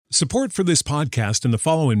Support for this podcast and the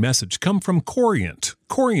following message come from Corient.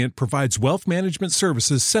 Corient provides wealth management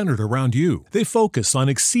services centered around you. They focus on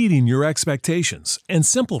exceeding your expectations and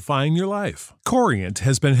simplifying your life. Corient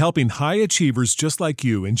has been helping high achievers just like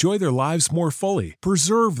you enjoy their lives more fully,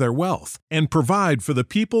 preserve their wealth, and provide for the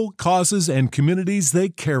people, causes, and communities they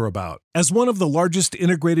care about. As one of the largest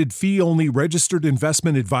integrated fee-only registered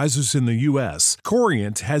investment advisors in the U.S.,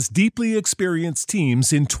 Corient has deeply experienced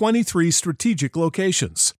teams in 23 strategic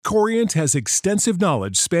locations. Corient has extensive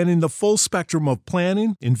knowledge spanning the full spectrum of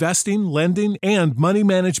planning, investing, lending, and money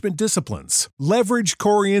management disciplines. Leverage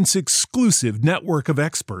Corient's exclusive network of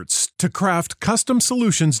experts to craft custom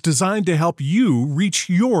solutions designed to help you reach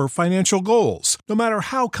your financial goals, no matter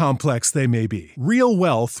how complex they may be. Real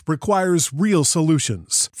wealth requires real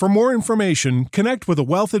solutions. For more information, connect with a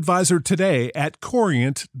wealth advisor today at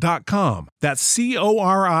Corient.com. That's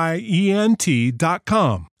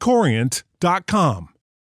Corient.com. Corient.com.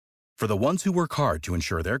 For the ones who work hard to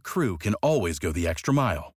ensure their crew can always go the extra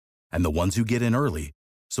mile, and the ones who get in early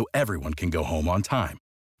so everyone can go home on time,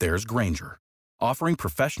 there's Grainger, offering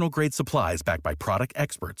professional-grade supplies backed by product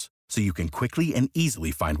experts so you can quickly and easily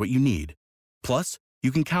find what you need. Plus,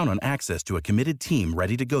 you can count on access to a committed team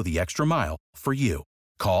ready to go the extra mile for you.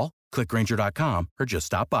 Call, click Grainger.com, or just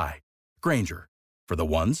stop by. Grainger, for the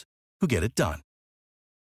ones who get it done.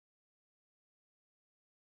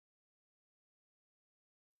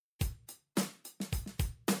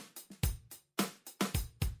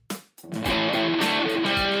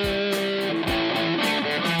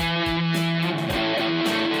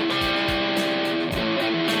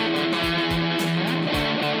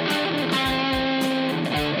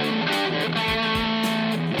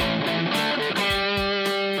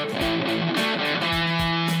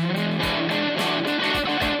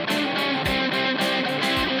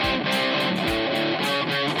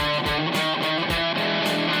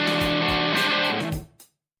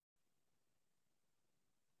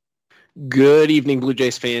 Good evening, Blue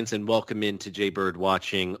Jays fans, and welcome into Jay Bird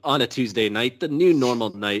Watching on a Tuesday night, the new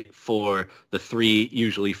normal night for the three,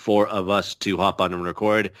 usually four of us to hop on and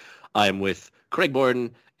record. I'm with Craig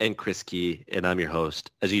Borden and Chris Key, and I'm your host,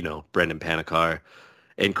 as you know, Brendan Panikar.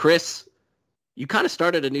 And Chris, you kind of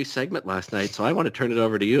started a new segment last night, so I want to turn it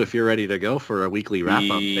over to you if you're ready to go for a weekly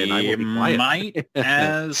wrap-up, and I will be quiet. Might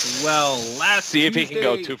as well. See if he can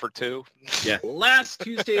go 2 for 2. Yeah. Last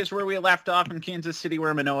Tuesday is where we left off in Kansas City,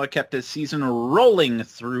 where Manoah kept his season rolling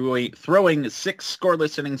through throwing 6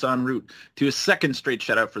 scoreless innings en route to a second straight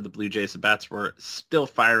shutout for the Blue Jays. The bats were still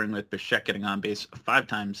firing, with Bichette getting on base 5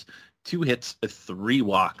 times, 2 hits, 3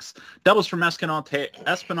 walks. Doubles from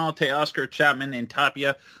Espinal, Oscar Chapman, and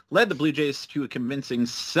Tapia led the Blue Jays to a convincing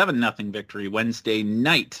 7-0 victory Wednesday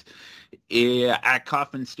night at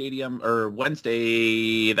Kauffman Stadium, or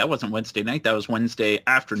Wednesday, that wasn't Wednesday night, that was Wednesday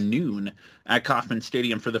afternoon at Kauffman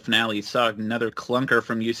Stadium for the finale. Saw another clunker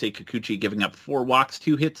from Yusei Kikuchi, giving up 4 walks,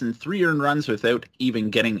 2 hits, and 3 earned runs without even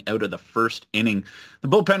getting out of the first inning. The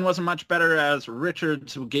bullpen wasn't much better, as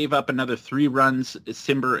Richards gave up another 3 runs,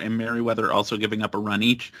 Simber and Merriweather also giving up a run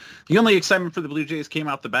each. The only excitement for the Blue Jays came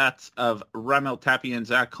out the bats of Raimel Tapia and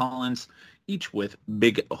Zach Collins, each with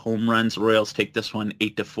big home runs. Royals take this one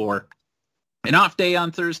 8-4. An off day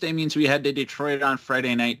on Thursday means we head to Detroit on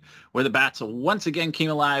Friday night, where the bats once again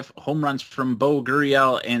came alive. Home runs from Bo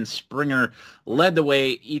Gurriel and Springer led the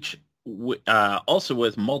way, each also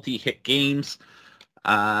with multi-hit games.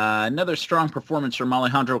 Another strong performance from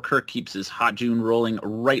Alejandro Kirk keeps his hot June rolling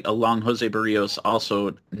right along. Jose Barrios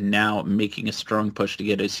also now making a strong push to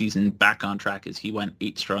get his season back on track, as he went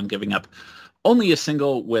 8 strong, giving up only a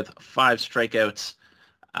single with 5 strikeouts.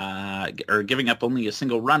 Giving up only a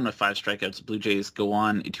single run with 5 strikeouts. The Blue Jays go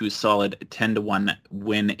on to a solid 10-1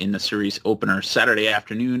 win in the series opener. Saturday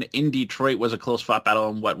afternoon in Detroit was a close-fought battle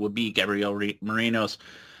in what would be Gabriel Moreno's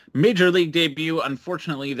major league debut.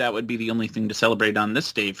 Unfortunately, that would be the only thing to celebrate on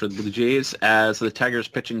this day for the Blue Jays, as the Tigers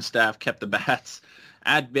pitching staff kept the bats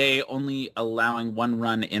at bay, only allowing 1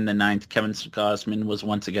 run in the 9th. Kevin Gausman was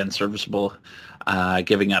once again serviceable,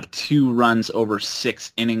 giving up 2 runs over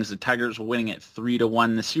 6 innings. The Tigers were winning at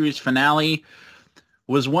 3-1. The series finale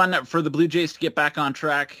was one for the Blue Jays to get back on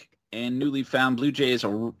track, and newly found Blue Jays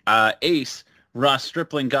ace Ross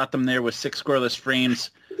Stripling got them there with 6 scoreless frames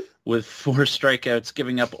with 4 strikeouts,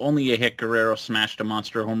 giving up only a hit. Guerrero smashed a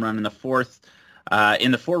monster home run in the 4th.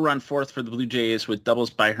 In the 4-run 4th for the Blue Jays, with doubles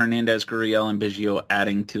by Hernandez, Gurriel, and Biggio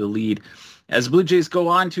adding to the lead, as the Blue Jays go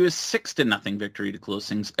on to a 6-0 victory to close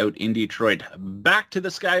things out in Detroit. Back to the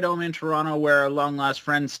Skydome in Toronto, where our long-lost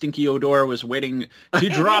friend Stinky Odor was waiting to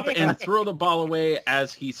drop and throw the ball away,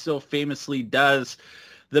 as he so famously does.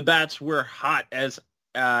 The bats were hot, as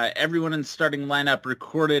Everyone in the starting lineup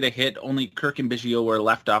recorded a hit. Only Kirk and Biggio were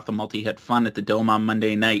left off the multi-hit fun at the Dome on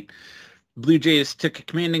Monday night. Blue Jays took a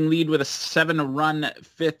commanding lead with a 7-run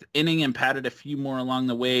fifth inning and patted a few more along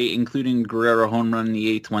the way, including Guerrero home run in the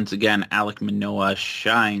eighth. Once again, Alek Manoah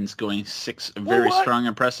shines, going 6 very strong,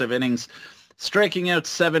 impressive innings, striking out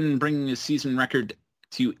 7, bringing his season record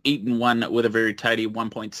to 8-1 with a very tidy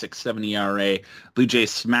 1.67 ERA. Blue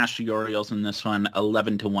Jays smashed the Orioles in this one,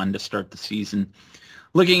 11-1 to start the season.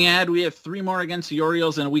 Looking ahead, we have 3 more against the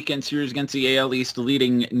Orioles in a weekend series against the AL East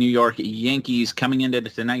leading New York Yankees. Coming into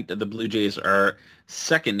tonight, the Blue Jays are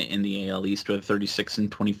second in the AL East with a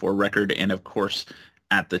 36-24 record, and of course,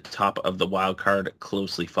 at the top of the wild card,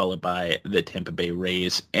 closely followed by the Tampa Bay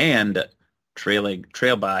Rays and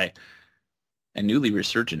trailed by a newly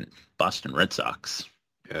resurgent Boston Red Sox.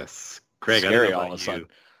 Yes, Craig, I don't know about you,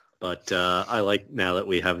 but I like now that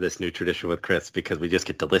we have this new tradition with Chris because we just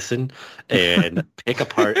get to listen and pick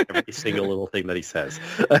apart every single little thing that he says.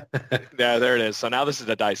 Yeah, there it is. So now this is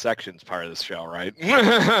the dissections part of the show, right?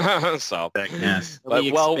 So, yes. But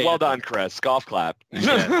well done, Chris. Golf clap. Yes.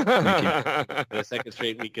 Thank you. The second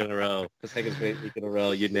straight week in a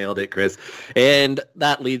row. You nailed it, Chris. And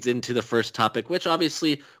that leads into the first topic, which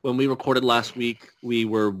obviously when we recorded last week, we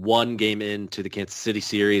were 1 game into the Kansas City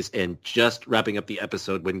series and just wrapping up the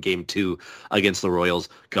episode when Game 2 against the Royals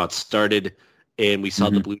got started. And we saw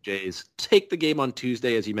the Blue Jays take the game on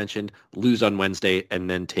Tuesday, as you mentioned, lose on Wednesday, and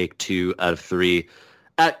then take 2 out of 3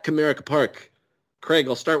 at Comerica Park. Craig,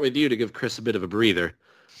 I'll start with you to give Chris a bit of a breather.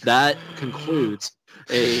 That concludes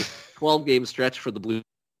a 12-game stretch for the Blue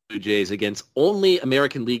Jays against only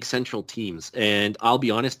American League Central teams. And I'll be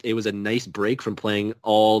honest, it was a nice break from playing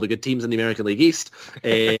all the good teams in the American League East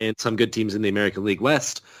and some good teams in the American League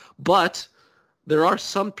West. But there are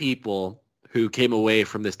some people who came away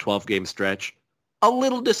from this 12-game stretch a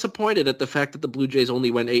little disappointed at the fact that the Blue Jays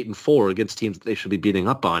only went 8-4 against teams that they should be beating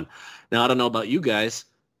up on. Now, I don't know about you guys.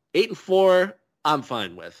 8-4, I'm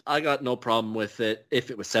fine with. I got no problem with it.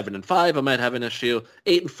 If it was 7-5, I might have an issue.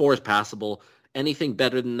 8-4 is passable. Anything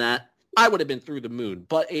better than that, I would have been through the moon.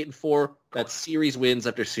 But 8-4, that's series wins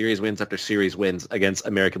after series wins after series wins against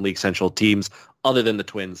American League Central teams, other than the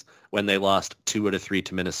Twins when they lost 2 out of 3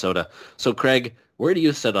 to Minnesota. So, Craig, where do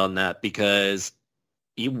you sit on that? Because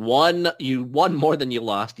you won more than you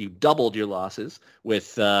lost. You doubled your losses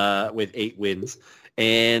with 8 wins,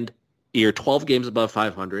 and you're 12 games above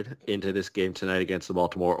 500 into this game tonight against the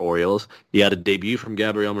Baltimore Orioles. You had a debut from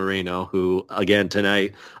Gabriel Moreno, who, again,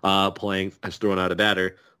 tonight playing has thrown out a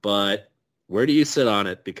batter. But where do you sit on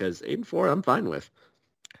it? Because 8-4, I'm fine with.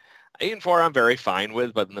 8-4, I'm very fine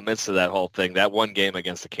with, but in the midst of that whole thing, that one game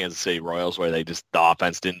against the Kansas City Royals where the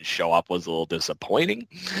offense didn't show up was a little disappointing.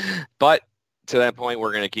 But to that point,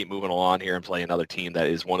 we're going to keep moving along here and play another team that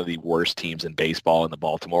is one of the worst teams in baseball in the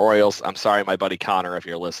Baltimore Orioles. I'm sorry, my buddy Connor, if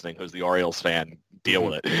you're listening, who's the Orioles fan, deal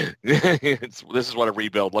with it. This is what a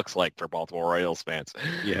rebuild looks like for Baltimore Orioles fans.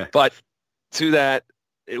 Yeah. But to that,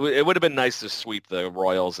 it would have been nice to sweep the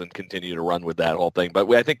Royals and continue to run with that whole thing. But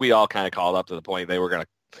I think we all kind of called up to the point they were going to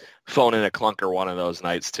phone in a clunker one of those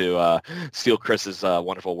nights to steal Chris's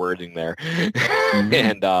wonderful wording there.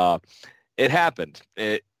 And it happened.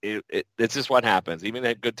 It's just what happens. Even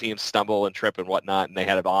that good teams stumble and trip and whatnot, and they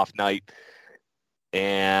had an off night.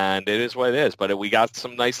 And it is what it is. But we got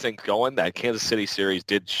some nice things going. That Kansas City series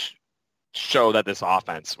did show that this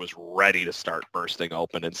offense was ready to start bursting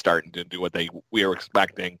open and starting to do what we were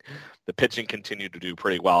expecting. The pitching continued to do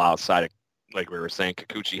pretty well outside of, like we were saying,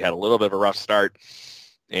 Kikuchi had a little bit of a rough start,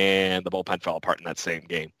 and the bullpen fell apart in that same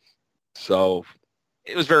game. So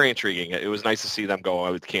it was very intriguing. It was nice to see them go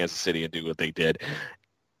out with Kansas City and do what they did.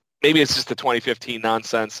 Maybe it's just the 2015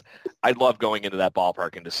 nonsense. I love going into that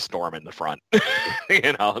ballpark and just storming the front, So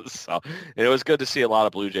and it was good to see a lot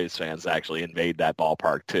of Blue Jays fans actually invade that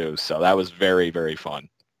ballpark too. So that was very, very fun.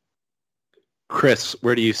 Chris,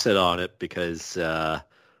 where do you sit on it? Because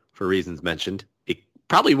for reasons mentioned, it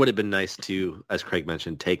probably would have been nice to, as Craig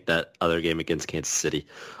mentioned, take that other game against Kansas City.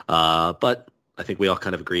 But I think we all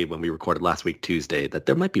kind of agreed when we recorded last week Tuesday that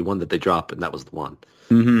there might be one that they drop, and that was the one.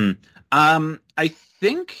 I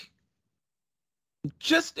think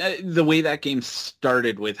just the way that game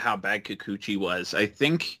started with how bad Kikuchi was, I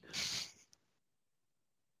think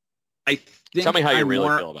Tell me how you really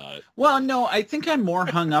feel about it. Well, no, I think I'm more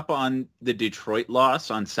hung up on the Detroit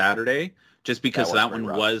loss on Saturday, just because that one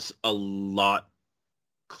was a lot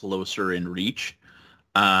closer in reach.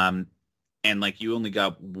 And like you only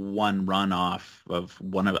got 1 run off of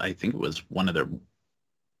I think it was one of their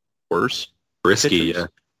worst Risky, pitchers.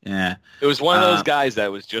 Yeah. It was one of those guys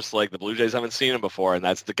that was just like the Blue Jays haven't seen him before, and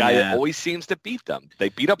that's the guy that always seems to beat them. They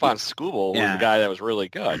beat up on Skubal, who was the guy that was really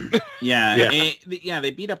good.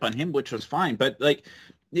 They beat up on him, which was fine. But like,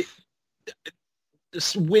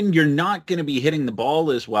 when you're not going to be hitting the ball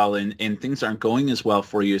as well, and things aren't going as well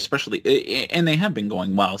for you, especially, and they have been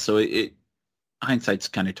going well. So hindsight's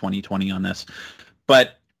kind of 20/20 on this,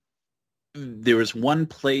 but there was one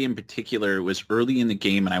play in particular. It was early in the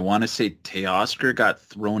game, and I want to say Teoscar got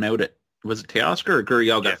thrown out at, was it Teoscar or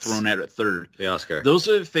Gurriel got thrown out at third? Teoscar. Those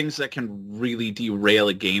are the things that can really derail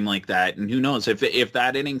a game like that. And who knows, if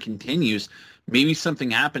that inning continues, maybe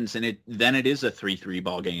something happens, and then it is a 3-3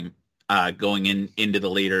 ball game going into the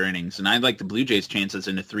later innings. And I like the Blue Jays' chances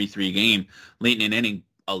in a 3-3 game late in an inning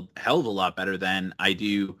a hell of a lot better than I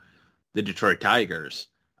do the Detroit Tigers.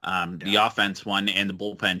 The offense one and the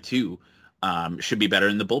bullpen too. Should be better,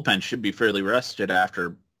 and the bullpen should be fairly rested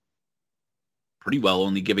after pretty well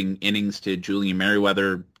only giving innings to Julian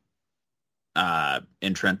Merryweather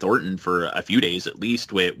and Trent Thornton for a few days at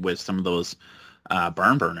least with some of those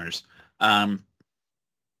barn burners.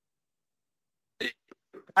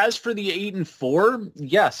 As for the 8-4,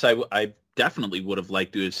 yes, I definitely would have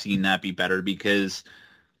liked to have seen that be better, because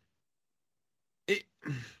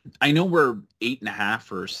I know we're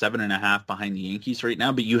 8.5 or 7.5 behind the Yankees right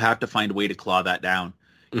now, but you have to find a way to claw that down.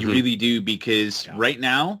 You really do, because right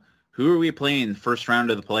now, who are we playing first round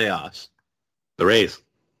of the playoffs? The Rays.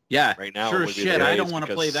 Yeah. Right now, sure shit. I don't want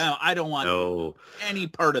to play because- that. I don't want any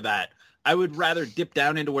part of that. I would rather dip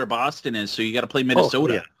down into where Boston is, so you got to play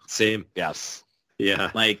Minnesota. Yeah. Same. Yes.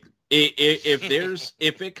 Yeah. Like,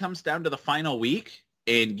 if it comes down to the final week,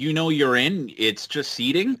 and you know you're in, it's just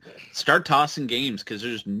seeding, start tossing games, because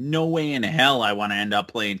there's no way in hell I want to end up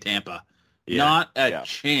playing Tampa. Not a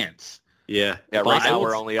chance. Yeah. Yeah, But right I now will-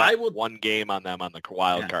 we're only I at will- one game on them on the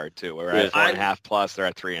wild card, too. We're at Yeah. 4.5 plus. They're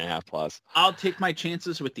at 3.5 plus. I'll take my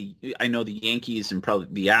chances with I know the Yankees and probably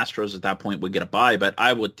the Astros at that point would get a bye, but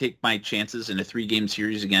I would take my chances in a 3-game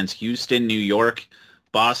series against Houston, New York,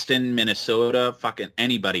 Boston, Minnesota, fucking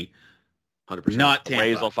anybody. 100%. Not The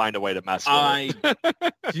Rays Tampa. will find a way to mess with I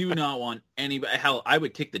it. do not want anybody. Hell, I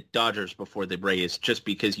would take the Dodgers before the Rays, just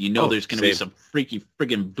because there's going to be same. some freaky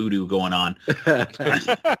friggin' voodoo going on.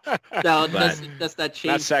 Now, But- does that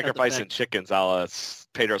change? Not sacrificing chickens a la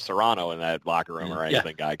Pedro Serrano in that locker room or Yeah.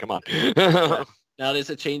 anything, guy. Come on. Now, does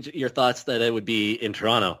it change your thoughts that it would be in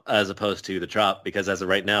Toronto as opposed to the Trop? Because as of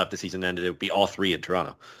right now, if the season ended, it would be all three in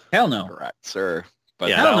Toronto. Hell no. Correct, sir. But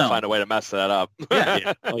Yeah. they'll Hell no. find a way to mess that up.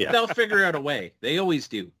 Yeah. Oh, yeah. They'll figure out a way. They always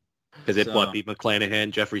do. Because it So- be McClanahan,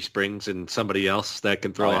 Jeffrey Springs, and somebody else that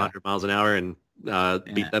can throw Oh, yeah. 100 miles an hour and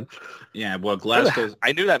beat them. Yeah, well, Glasgow's...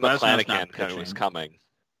 I knew that Glasnow's not McClanahan kind of was pitching. coming.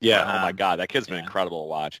 Yeah. Oh my God, that kid's been yeah. incredible to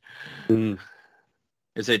watch.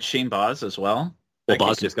 Is it Shane Boz as well? Well, That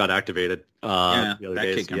Boss kid just got activated the other that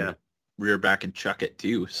days. kid can rear back and chuck it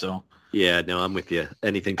too. So Yeah, no, I'm with you.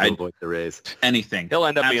 Anything to avoid the Rays. anything. He'll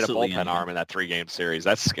end up being a Absolutely bullpen anything. arm in that 3-game series.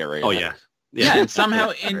 That's scary. Oh, isn't yeah. it? Yeah, and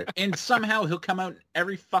somehow and somehow he'll come out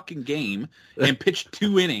every fucking game and pitch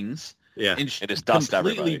 2 innings Yeah. and just dust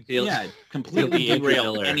everybody. completely He'll be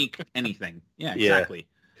derail Andrew Miller. anything. Yeah, Yeah. exactly.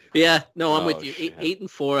 Yeah, no, I'm Oh, with you. shit.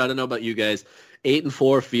 8-4. I don't know about you guys.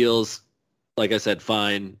 8-4 feels, like I said,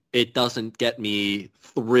 fine. It doesn't get me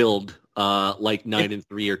thrilled like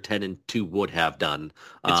 9-3 or 10-2 would have done.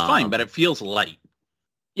 It's fine, but it feels light.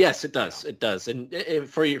 Yes, it does. It does, and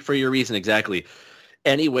for your reason exactly.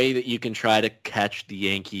 Any way that you can try to catch the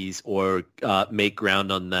Yankees or make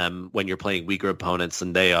ground on them when you're playing weaker opponents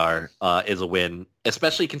than they are is a win,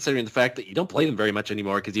 especially considering the fact that you don't play them very much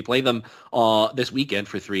anymore because you play them this weekend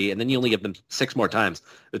for 3, and then you only give them 6 more times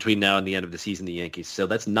between now and the end of the season, the Yankees. So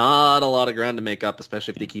that's not a lot of ground to make up,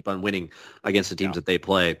 especially if they keep on winning against the teams that they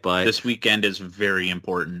play. But This weekend is very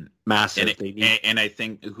important. massive. And, They need- and I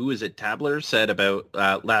think, who is it, Tabler said about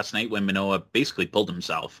last night when Manoah basically pulled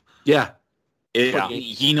himself. yeah. Yeah.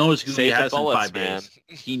 He knows who Save he the has bullets, in 5 man. days.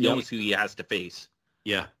 He knows who he has to face.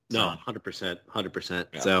 Yeah. No, So- 100%. 100%.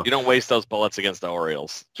 Yeah. So You don't waste those bullets against the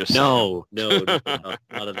Orioles. Just No, not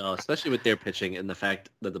at all. Especially with their pitching and the fact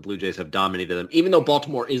that the Blue Jays have dominated them. Even though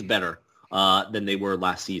Baltimore is better than they were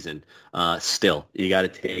last season, still, you got to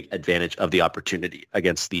take advantage of the opportunity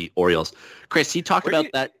against the Orioles. Chris, you talked about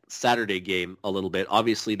that Saturday game a little bit.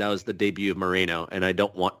 Obviously, that was the debut of Moreno, and I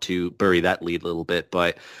don't want to bury that lead a little bit,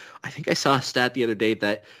 but I think I saw a stat the other day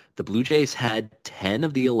that the Blue Jays had 10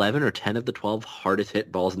 of the 11 or 10 of the 12 hardest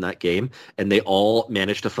hit balls in that game, and they all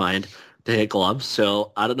managed to find the hit gloves.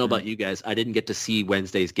 So I don't know about you guys. I didn't get to see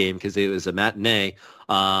Wednesday's game because it was a matinee,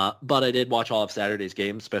 but I did watch all of Saturday's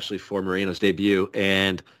game, especially for Moreno's debut.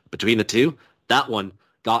 And between the two, that one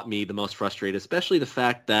got me the most frustrated, especially the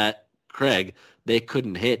fact that Craig, they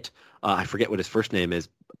couldn't hit, I forget what his first name is,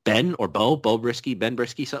 Ben or Bo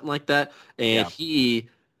Brisky, something like that. And he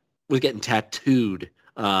was getting tattooed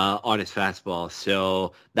on his fastball.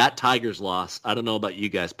 So that Tigers loss, I don't know about you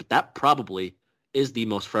guys, but that probably is the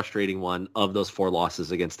most frustrating one of those 4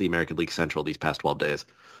 losses against the American League Central these past 12 days.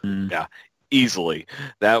 Yeah, easily.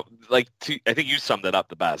 That, I think you summed it up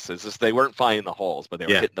the best. It's just they weren't finding the holes, but they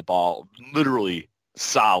were hitting the ball literally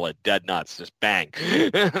solid, dead nuts, just bang.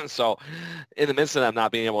 So in the midst of them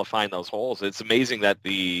not being able to find those holes, it's amazing that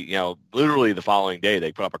literally the following day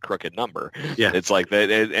they put up a crooked number. Yeah. It's like that.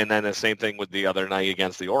 And then the same thing with the other night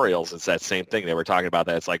against the Orioles. It's that same thing. They were talking about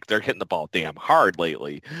that. It's like they're hitting the ball damn hard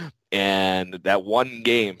lately. And that one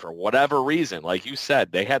game, for whatever reason, like you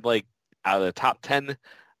said, they had out of the top 10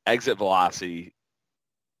 exit velocity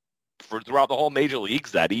throughout the whole major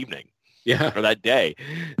leagues that evening. Yeah. Or that day.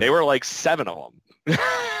 They were 7 of them.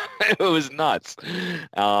 It was nuts.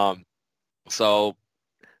 But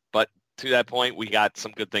to that point, we got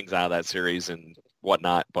some good things out of that series and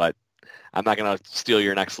whatnot, but I'm not going to steal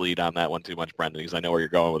your next lead on that one too much, Brendan, because I know where you're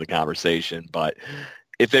going with the conversation, but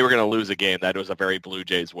if they were going to lose a game, that was a very Blue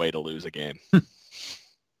Jays way to lose a game.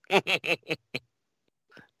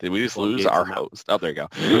 Did we just lose our host? Oh, there you go.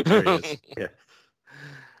 There he is. Yeah.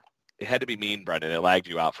 It had to be mean, Brendan. It lagged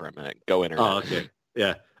you out for a minute. Go internet. Oh, okay.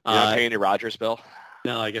 Yeah. You're not paying your Rogers bill?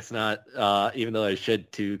 No, I guess not. Even though I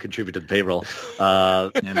should to contribute to the payroll.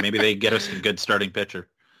 And maybe they get us a good starting pitcher.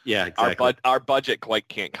 Yeah, exactly. Our budget quite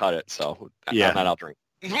can't cut it, so on that I'll drink.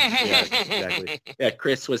 Yeah, exactly. Yeah,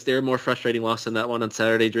 Chris, was there a more frustrating loss than that one on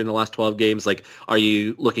Saturday during the last 12 games? Are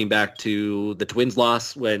you looking back to the Twins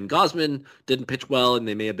loss when Gausman didn't pitch well and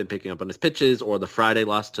they may have been picking up on his pitches, or the Friday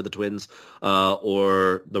loss to the Twins,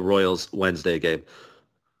 or the Royals Wednesday game?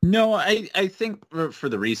 No, I think for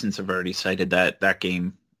the reasons I've already cited, that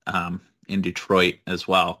game in Detroit as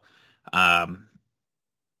well. I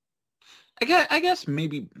guess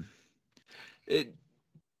maybe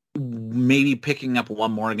picking up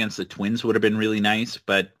one more against the Twins would have been really nice,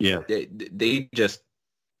 but they just,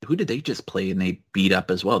 who did they just play and they beat up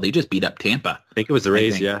as well? They just beat up Tampa. I think it was the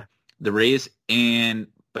Rays, The Rays,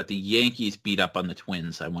 but the Yankees beat up on the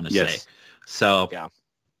Twins, I want to say. So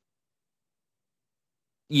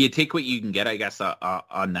you take what you can get, I guess,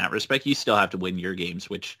 on that respect. You still have to win your games,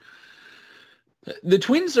 which the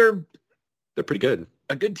Twins they're pretty good.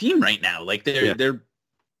 A good team right now.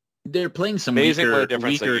 They're playing some weaker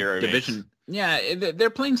division. Yeah, they're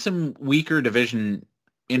playing some weaker division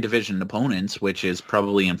opponents, which is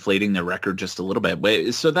probably inflating their record just a little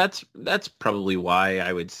bit. So that's probably why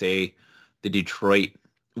I would say the Detroit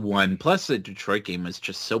one. Plus, the Detroit game was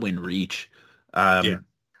just so in reach. The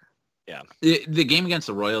game against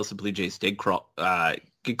the Royals, the Blue Jays did claw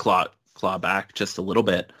back just a little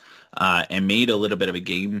bit and made a little bit of a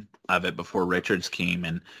game of it before Richards came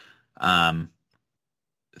and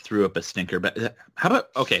threw up a stinker. But how about,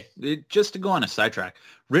 just to go on a sidetrack,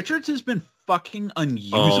 Richards has been fucking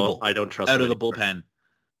unusable. I don't trust out of the bullpen.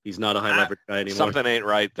 He's not a high leverage guy anymore. Something ain't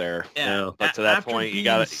right there. Yeah. No, but to that point, you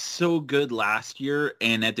got it. So good last year,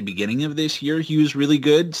 and at the beginning of this year, he was really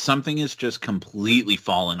good. Something has just completely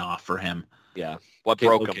fallen off for him. Yeah. What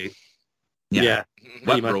broke him? Yeah.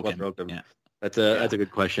 What broke him? Yeah. That's a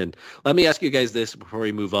good question. Let me ask you guys this before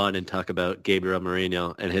we move on and talk about Gabriel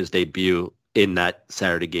Moreno and his debut in that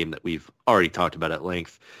Saturday game that we've already talked about at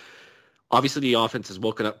length. Obviously, the offense has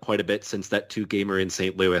woken up quite a bit since that 2-gamer in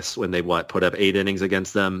St. Louis when they put up 8 innings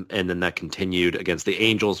against them, and then that continued against the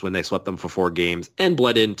Angels when they swept them for 4 games and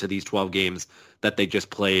bled into these 12 games that they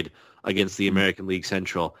just played against the American League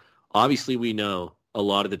Central. Obviously, we know a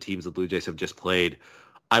lot of the teams the Blue Jays have just played,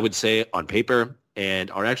 I would say on paper, and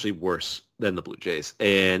are actually worse than the Blue Jays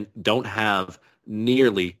and don't have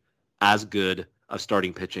nearly as good of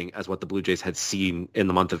starting pitching as what the Blue Jays had seen in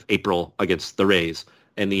the month of April against the Rays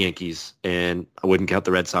and the Yankees, and I wouldn't count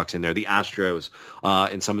the Red Sox in there, the Astros,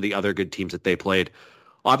 and some of the other good teams that they played.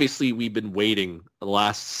 Obviously, we've been waiting the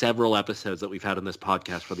last several episodes that we've had on this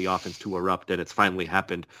podcast for the offense to erupt, and it's finally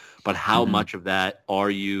happened. But how much of that are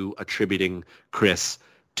you attributing, Chris,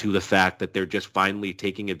 to the fact that they're just finally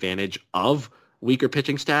taking advantage of weaker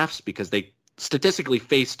pitching staffs because they statistically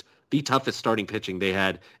faced the toughest starting pitching they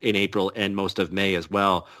had in April and most of May as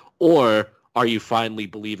well? Or are you finally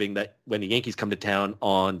believing that when the Yankees come to town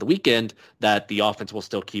on the weekend that the offense will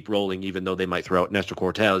still keep rolling even though they might throw out Nestor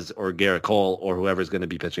Cortez or Garrett Cole or whoever's going to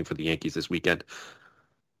be pitching for the Yankees this weekend?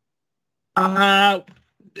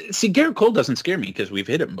 See, Garrett Cole doesn't scare me because we've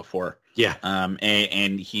hit him before. Yeah.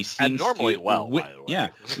 And he seems normally well, by the way. Yeah.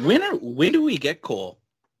 When do we get Cole?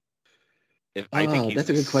 I think he's that's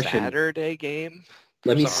a good question. Saturday game.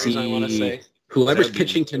 Let me some reason I want to see. say. Whoever's That'd be-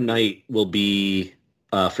 pitching tonight will be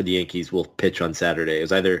for the Yankees will pitch on Saturday. It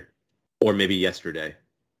was either or maybe yesterday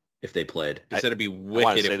if they played. Because that'd be I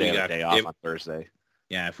want to wicked say if they we have got a day off on Thursday.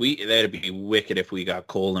 that'd be wicked if we got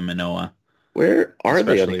Cole and Manoah, Where are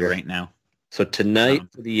they on especially here? right now. So tonight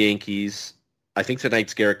for the Yankees, I think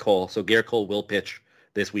tonight's Garrett Cole. So Garrett Cole will pitch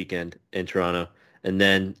this weekend in Toronto. And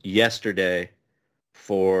then yesterday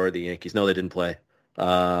for the Yankees. No, they didn't play.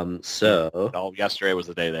 Yesterday was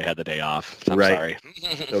the day they had the day off. I'm Right. sorry.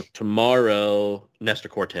 So tomorrow, Nestor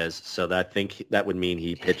Cortez. So that would mean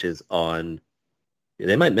he pitches on.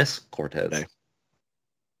 They might miss Cortez. Okay.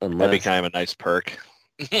 Unless That'd be kind of a nice perk.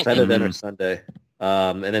 it's either then or Sunday.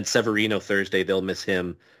 And then Severino Thursday, they'll miss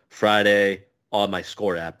him. Friday on my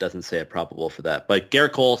score app doesn't say a probable for that. But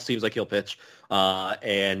Garrett Cole seems like he'll pitch.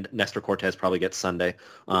 And Nestor Cortez probably gets Sunday.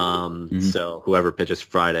 So whoever pitches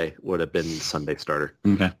Friday would have been Sunday starter.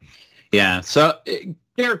 Okay. Yeah. So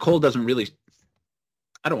Garrett Cole doesn't really.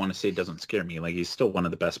 I don't want to say it doesn't scare me. Like, he's still one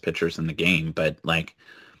of the best pitchers in the game, but like,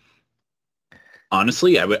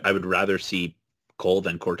 honestly, I would rather see Cole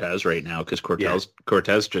than Cortez right now, because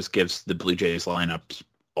Cortez just gives the Blue Jays lineups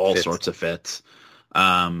all sorts of fits.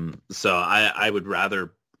 So I would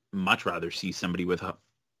much rather see somebody with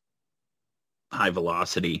high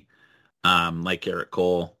velocity, like Garrett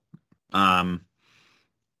Cole. Are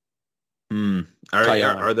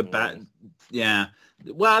the bat? Yeah.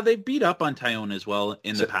 Well, they beat up on Tyone as well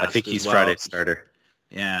in the past. I think he's as well. Friday's starter.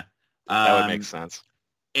 Yeah. That would make sense.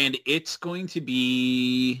 And it's going to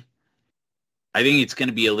be, I think it's going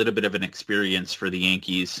to be a little bit of an experience for the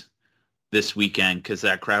Yankees this weekend, because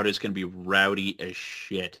that crowd is going to be rowdy as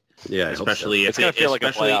shit. Yeah, especially if it's going to feel like a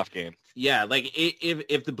playoff game. Yeah, like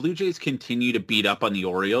if the Blue Jays continue to beat up on the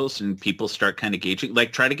Orioles and people start kind of gauging,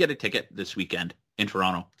 like, try to get a ticket this weekend in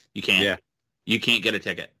Toronto. You can't. Yeah. You can't get a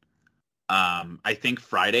ticket. I think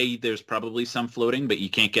Friday there's probably some floating, but you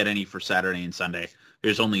can't get any for Saturday and Sunday.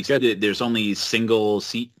 There's only single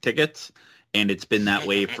seat tickets, and it's been that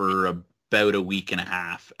way for about a week and a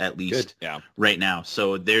half at least. Yeah. Right now.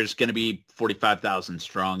 So there's going to be 45,000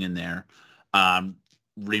 strong in there,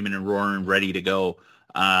 reaming and roaring, ready to go.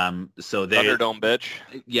 So they Thunderdome, bitch.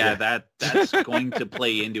 Yeah, that's going to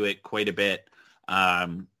play into it quite a bit.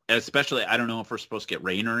 Especially, I don't know if we're supposed to get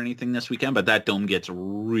rain or anything this weekend, but that dome gets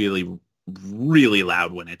really, really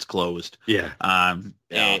loud when it's closed. Yeah. And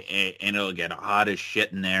it'll get hot as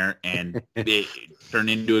shit in there, and it turn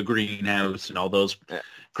into a greenhouse and all those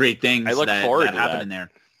great things I look that forward to happen that. in there.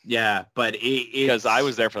 Yeah, but Because I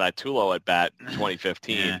was there for that Tulo at bat in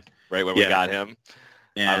 2015, right when we got him.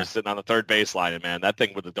 Yeah. I was sitting on the third baseline, and man, that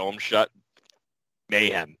thing with the dome shut,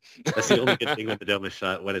 mayhem. That's the only good thing when the dome is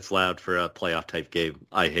shut, when it's loud for a playoff type game.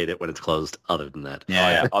 I hate it when it's closed. Other than that,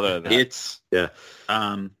 Other than that,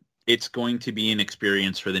 it's going to be an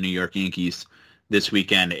experience for the New York Yankees this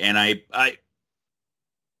weekend, and I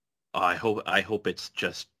hope it's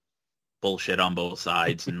just bullshit on both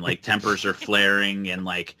sides, and like tempers are flaring, and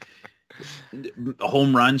like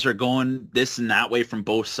home runs are going this and that way from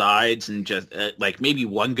both sides, and just like maybe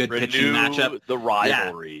one good pitching matchup. The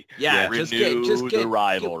rivalry. Yeah. Renew the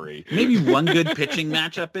rivalry. Maybe one good pitching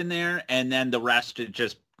matchup in there, and then the rest to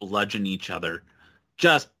just bludgeon each other.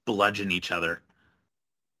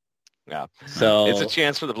 Yeah. so It's a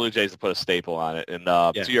chance for the Blue Jays to put a staple on it. And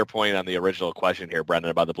to your point on the original question here,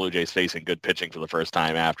 Brendan, about the Blue Jays facing good pitching for the first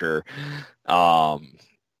time after,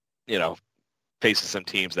 facing some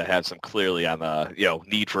teams that have some clearly on the,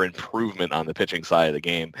 need for improvement on the pitching side of the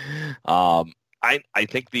game. I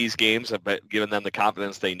think these games have given them the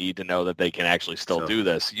confidence they need to know that they can actually still do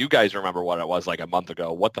this. You guys remember what it was like a month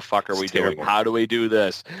ago. What the fuck are we doing? How do we do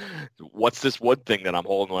this? What's this wood thing that I'm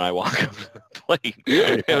holding when I walk up to the plate?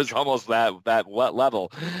 It was almost that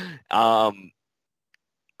level. I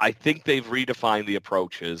think they've redefined the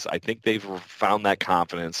approaches. I think they've found that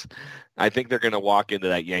confidence. I think they're going to walk into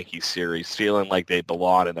that Yankees series feeling like they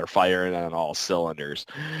belong and they're firing on all cylinders.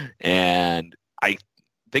 And I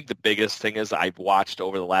think the biggest thing is I've watched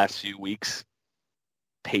over the last few weeks,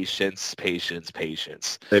 patience.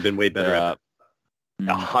 they've been way better at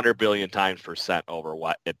 100 billion times % over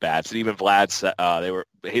what at bats. And even Vlad said,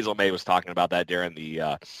 Hazel May was talking about that during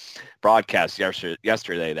the broadcast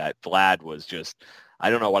yesterday, that Vlad was just, I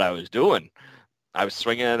don't know what I was doing. I was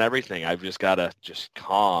swinging at everything. I've just got to just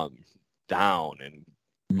calm down and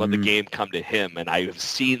let the game come to him. And I've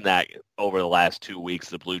seen that over the last 2 weeks,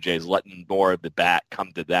 the Blue Jays letting more of the bat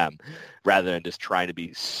come to them rather than just trying to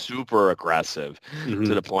be super aggressive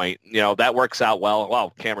to the point, that works out well.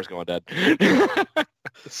 Wow, camera's going dead.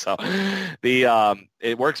 So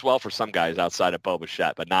it works well for some guys outside of Bo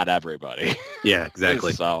Bichette, but not everybody. Yeah,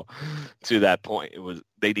 exactly. So to that point,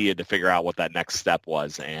 they needed to figure out what that next step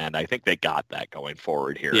was, and I think they got that going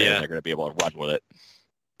forward here, and they're going to be able to run with it.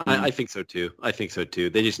 I think so too.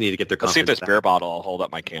 They just need to get their confidence Let's see if this back. beer bottle will hold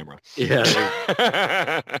up my camera.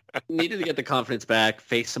 Yeah. Needed to get the confidence back,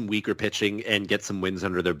 face some weaker pitching, and get some wins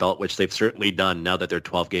under their belt, which they've certainly done now that they're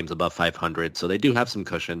 12 games above 500. So they do have some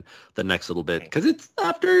cushion the next little bit. Because it's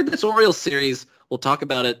after this Orioles series, we'll talk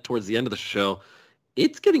about it towards the end of the show.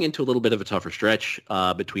 It's getting into a little bit of a tougher stretch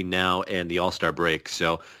between now and the All-Star break.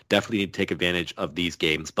 So definitely need to take advantage of these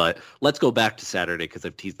games. But let's go back to Saturday because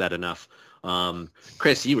I've teased that enough.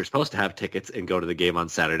 Chris, you were supposed to have tickets and go to the game on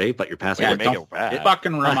Saturday, but your passport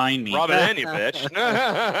fucking remind me. Rub it in, you bitch.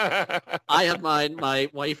 I have mine. My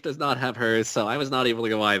wife does not have hers, so I was not able to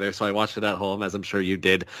go either. So I watched it at home, as I'm sure you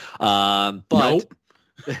did. But Nope.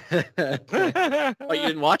 Oh, you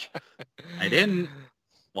didn't watch? I didn't.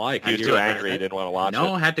 Why? He was too angry. He didn't want to watch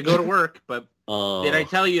No, it. I had to go to work, but Oh. did I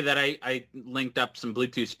tell you that I linked up some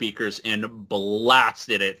Bluetooth speakers and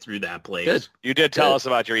blasted it through that place? Good. You did tell us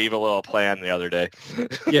about your evil little plan the other day.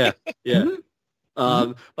 Yeah.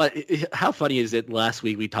 But how funny is it? Last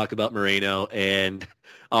week we talked about Moreno and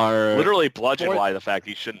our Literally bludgeoned by the fact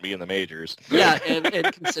he shouldn't be in the majors. Yeah, and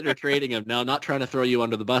consider trading him. Now, not trying to throw you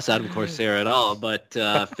under the bus, Adam Corsair, at all, but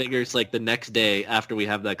figures like the next day after we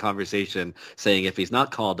have that conversation saying if he's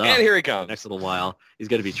not called up And here he the comes. next little while, he's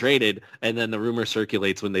going to be traded. And then the rumor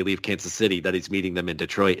circulates when they leave Kansas City that he's meeting them in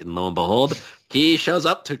Detroit. And lo and behold, he shows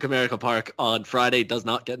up to Comerica Park on Friday, does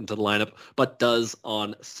not get into the lineup, but does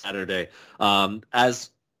on Saturday. As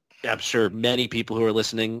I'm sure many people who are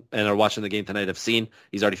listening and are watching the game tonight have seen,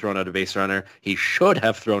 he's already thrown out a base runner. He should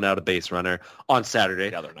have thrown out a base runner on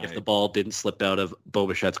Saturday The other night. if the ball didn't slip out of Bo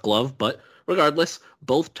Bichette's glove. But regardless,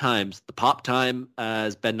 both times, the pop time,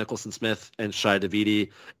 as Ben Nicholson-Smith and Shai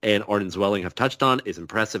Davidi and Arden Zwelling have touched on, is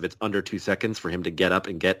impressive. It's under 2 seconds for him to get up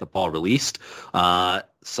and get the ball released. Saw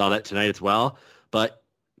that tonight as well. But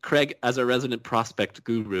Craig, as a resident prospect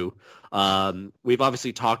guru, we've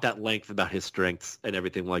obviously talked at length about his strengths and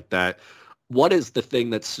everything like that. What is the thing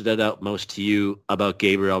that stood out most to you about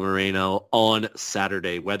Gabriel Moreno on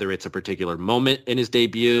Saturday, whether it's a particular moment in his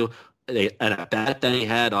debut, an at-bat that he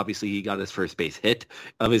had? Obviously, he got his first base hit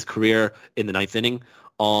of his career in the ninth inning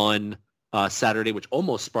on Saturday, which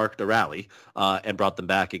almost sparked a rally and brought them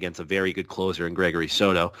back against a very good closer in Gregory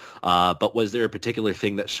Soto. But was there a particular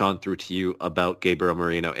thing that shone through to you about Gabriel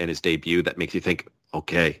Moreno and his debut that makes you think,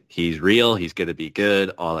 okay, he's real, he's going to be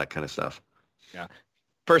good, all that kind of stuff? Yeah.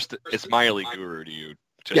 First, it's minor league guru to you.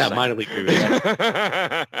 Minor league guru.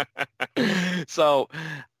 So,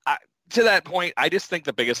 to that point, I just think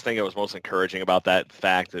the biggest thing that was most encouraging about that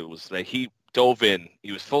fact was that he dove in,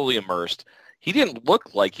 he was fully immersed. He didn't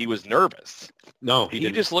look like he was nervous. No,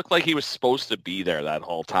 he just looked like he was supposed to be there that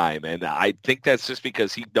whole time. And I think that's just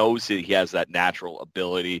because he knows that he has that natural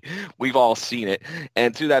ability. We've all seen it.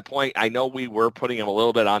 And to that point, I know we were putting him a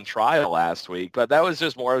little bit on trial last week, but that was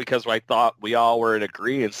just more because I thought we all were in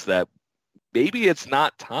agreement that maybe it's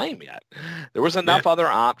not time yet. There was enough other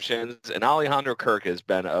options, and Alejandro Kirk has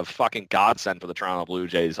been a fucking godsend for the Toronto Blue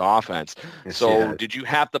Jays offense. Did you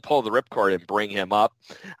have to pull the ripcord and bring him up?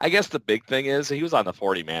 I guess the big thing is he was on the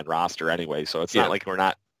 40-man roster anyway, so it's not like we're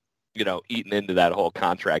not, eating into that whole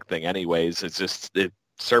contract thing anyways. It's just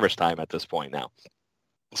service time at this point now.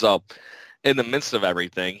 So in the midst of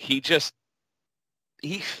everything, he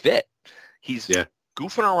fit. He's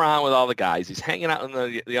goofing around with all the guys. He's hanging out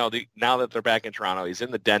in now that they're back in Toronto, he's in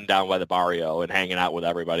the den down by the barrio and hanging out with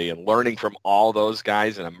everybody and learning from all those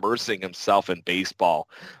guys and immersing himself in baseball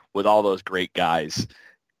with all those great guys.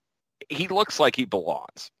 He looks like he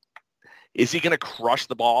belongs. Is he going to crush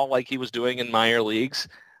the ball like he was doing in minor leagues?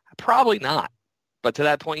 Probably not. But to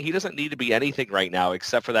that point, he doesn't need to be anything right now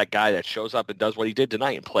except for that guy that shows up and does what he did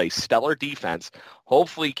tonight and plays stellar defense,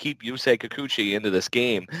 hopefully keep Yusei Kikuchi into this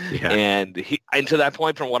game. Yeah. And to that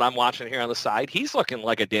point, from what I'm watching here on the side, he's looking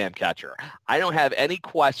like a damn catcher. I don't have any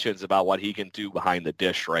questions about what he can do behind the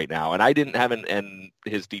dish right now. And I didn't have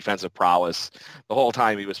his defensive prowess the whole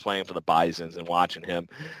time he was playing for the Bisons and watching him.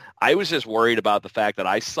 I was just worried about the fact that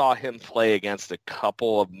I saw him play against a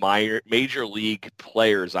couple of major league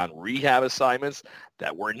players on rehab assignments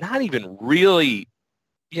that were not even really,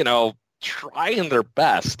 trying their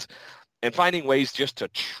best. and finding ways just to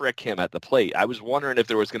trick him at the plate. I was wondering if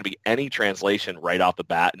there was going to be any translation right off the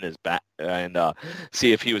bat in his bat and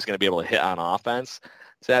see if he was going to be able to hit on offense.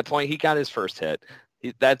 To that point, he got his first hit.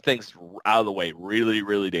 That thing's out of the way really,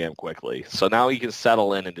 really damn quickly. So now he can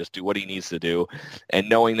settle in and just do what he needs to do. And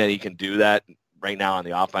knowing that he can do that right now on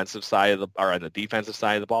the offensive side or on the defensive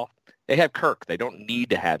side of the ball, they have Kirk. They don't need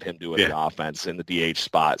to have him doing the offense in the DH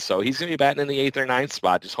spot. So he's going to be batting in the 8th or 9th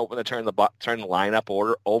spot, just hoping to turn the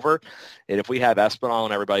lineup over. And if we have Espinal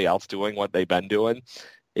and everybody else doing what they've been doing,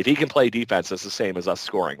 if he can play defense, it's the same as us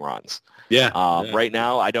scoring runs. Right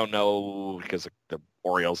now, I don't know because the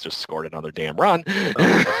Orioles just scored another damn run.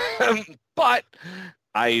 But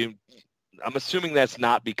I'm assuming that's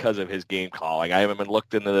not because of his game calling. I haven't been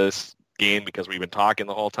looked into this game because we've been talking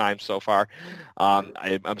the whole time so far. I'm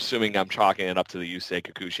assuming I'm chalking it up to the Yusei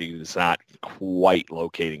Kikuchi who's not quite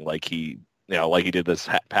locating like he did this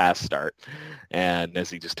past start. And as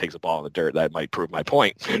he just takes a ball in the dirt, that might prove my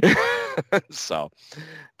point. So,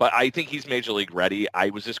 but I think he's major league ready. I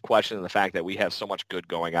was just questioning the fact that we have so much good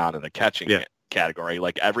going on in the catching category,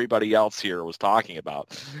 like everybody else here was talking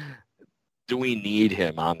about. Do we need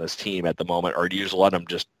him on this team at the moment, or do you just let him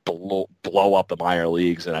just blow up the minor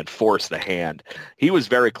leagues and then force the hand? He was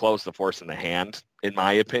very close to forcing the hand, in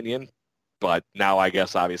my opinion, but now I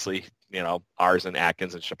guess obviously, ours and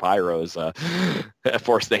Atkins and Shapiro's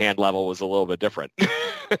force the hand level was a little bit different.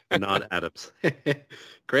 Not Adams.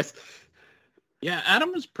 Chris? Yeah,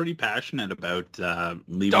 Adam was pretty passionate about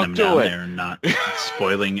leaving him down there and not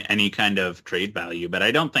spoiling any kind of trade value, but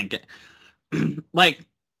I don't think like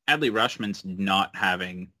Adley Rushman's not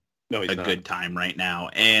having a good time right now,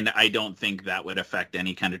 and I don't think that would affect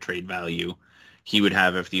any kind of trade value he would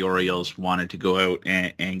have if the Orioles wanted to go out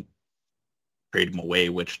and trade him away,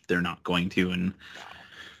 which they're not going to. And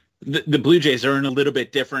the Blue Jays are in a little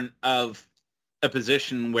bit different of a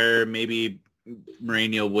position where maybe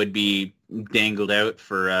Moreno would be dangled out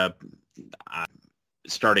for a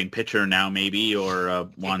starting pitcher now, maybe, or a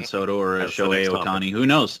Juan Soto or a Shohei Ohtani. Who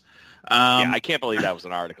knows? I can't believe that was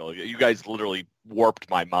an article. You guys literally warped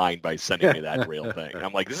my mind by sending me that real thing.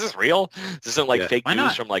 I'm like, this is real? This isn't like fake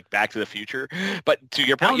news from like Back to the Future? But to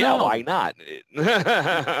your point, why not?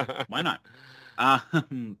 Why not?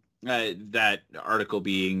 That article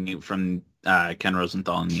being from Ken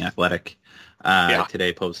Rosenthal in The Athletic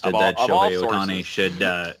today posted that Shohei Ohtani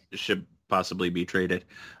should possibly be traded.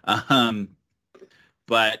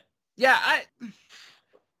 But yeah,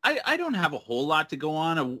 I don't have a whole lot to go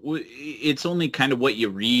on. It's only kind of what you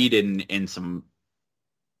read and some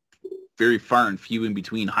very far and few in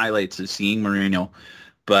between highlights of seeing Moreno.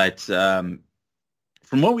 But from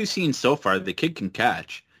what we've seen so far, the kid can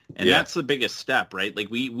catch. And that's the biggest step, right? Like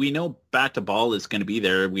we know bat to ball is going to be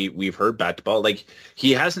there. We've heard bat to ball. Like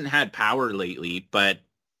he hasn't had power lately, but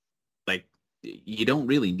like you don't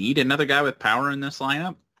really need another guy with power in this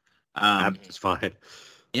lineup. It's fine.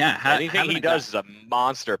 Yeah, anything he does is a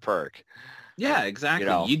monster perk. Yeah,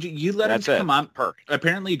 exactly. You let him come on. Perk.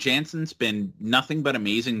 Apparently, Jansen's been nothing but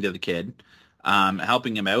amazing to the kid,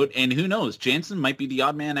 helping him out. And who knows? Jansen might be the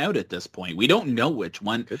odd man out at this point. We don't know which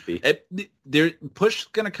one. Could be. Push's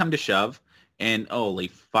going to come to shove. And holy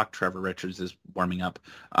fuck, Trevor Richards is warming up.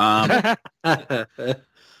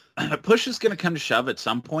 Push is going to come to shove at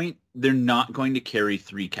some point. They're not going to carry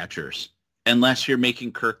 3 catchers unless you're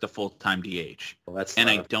making Kirk the full-time DH. Well,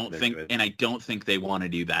 I don't think they want to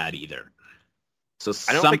do that either. So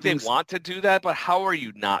I don't think they want to do that, but how are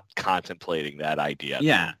you not contemplating that idea?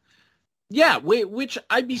 Yeah. Yeah, which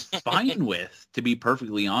I'd be fine with, to be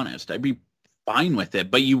perfectly honest. I'd be fine with it,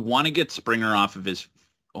 but you want to get Springer off of his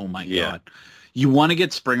God. You want to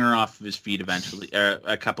get Springer off of his feet eventually,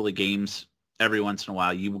 a couple of games every once in a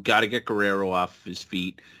while. You got to get Guerrero off of his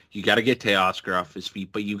feet. You got to get Teoscar off his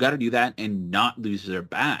feet, but you got to do that and not lose their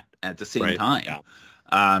bat at the same time.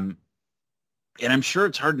 Yeah. And I'm sure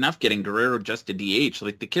it's hard enough getting Guerrero just to DH.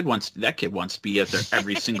 Like that kid wants to be out there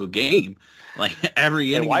every single game, like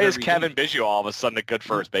every inning. And why is Kevin Biggio all of a sudden a good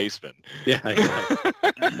first baseman? Yeah, exactly.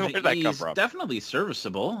 Where did that come from? Definitely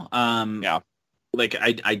serviceable. Like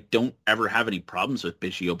I don't ever have any problems with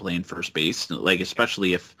Biggio playing first base. Like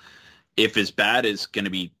especially if his bat is going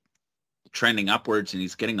to be trending upwards and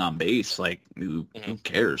he's getting on base, like who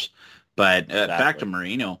cares? But back to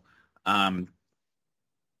Moreno.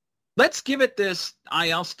 Let's give it this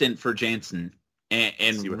IL stint for Jansen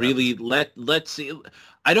and really let's see.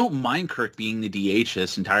 I don't mind Kirk being the DH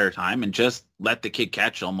this entire time and just let the kid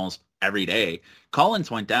catch almost every day. Collins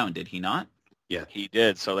went down, did he not? Yeah, he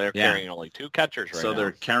did. So they're carrying only 2 catchers right now. So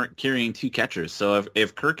they're carrying 2 catchers. So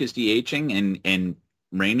if Kirk is DHing and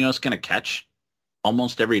Moreno's going to catch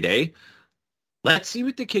almost every day, let's see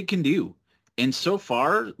what the kid can do. And so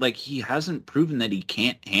far, like, he hasn't proven that he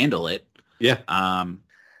can't handle it. Yeah.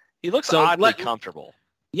 He looks oddly comfortable.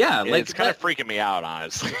 Yeah, like it's kind of freaking me out,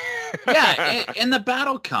 honestly. Yeah, and the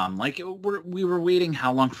battle come. Like, we were waiting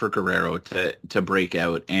how long for Guerrero to break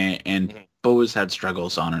out, and Bo's had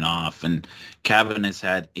struggles on and off, and Kevin has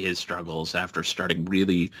had his struggles after starting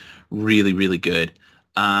really, really, really good.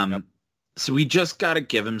 So we just got to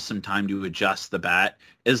give him some time to adjust the bat.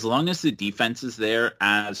 As long as the defense is there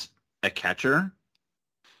as a catcher,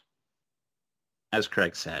 as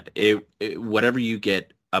Craig said, whatever you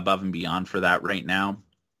get above and beyond for that right now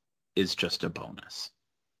is just a bonus.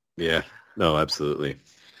 Yeah. No, absolutely.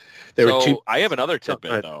 I have another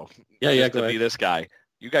tidbit, though. Yeah, to be this guy.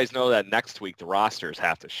 You guys know that next week the rosters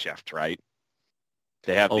have to shift, right?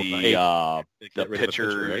 They have the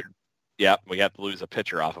pitcher. Right? Yep, we have to lose a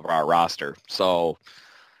pitcher off of our roster. So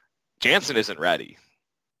Jansen isn't ready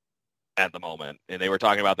at the moment, and they were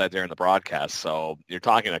talking about that during the broadcast. So you're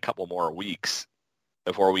talking a couple more weeks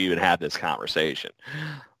before we even had this conversation.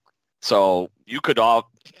 So you could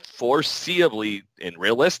all foreseeably and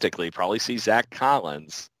realistically probably see Zach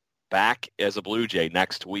Collins back as a Blue Jay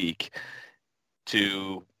next week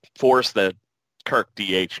to force the Kirk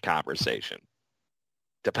DH conversation,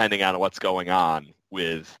 depending on what's going on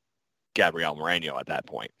with Gabriel Moreno at that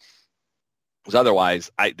point. Because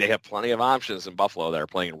otherwise, they have plenty of options in Buffalo that are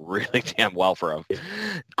playing really damn well for a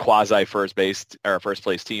quasi first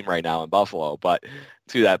place team right now in Buffalo. But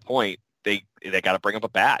to that point, they got to bring up a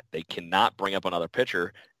bat. They cannot bring up another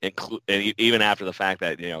pitcher, even after the fact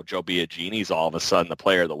that Joe Biagini's all of a sudden the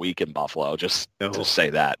player of the week in Buffalo. Just to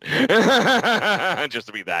say that, just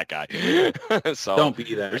to be that guy. So don't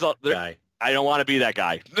be that guy. I don't want to be that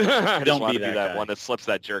guy. I don't want to be that one that slips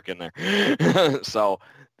that jerk in there. So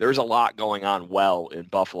there's a lot going on well in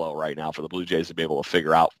Buffalo right now for the Blue Jays to be able to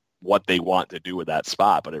figure out what they want to do with that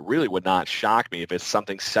spot. But it really would not shock me if it's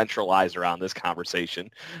something centralized around this conversation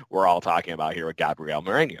we're all talking about here with Gabriel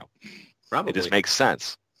Moreno. Probably. It just makes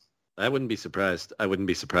sense. I wouldn't be surprised. I wouldn't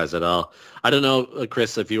be surprised at all. I don't know,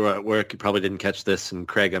 Chris, if you were at work, you probably didn't catch this. And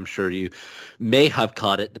Craig, I'm sure you may have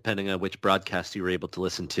caught it, depending on which broadcast you were able to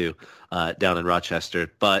listen to down in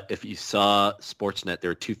Rochester. But if you saw Sportsnet,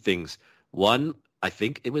 there were two things. One, I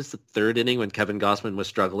think it was the third inning when Kevin Gausman was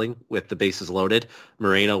struggling with the bases loaded.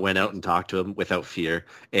 Moreno went out and talked to him without fear.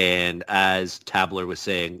 And as Tabler was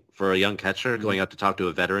saying, for a young catcher going out to talk to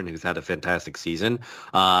a veteran who's had a fantastic season,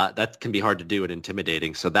 that can be hard to do and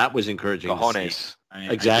intimidating. So that was encouraging. Cojones.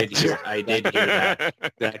 Exactly. I did hear that.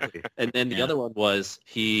 Exactly. And then the other one was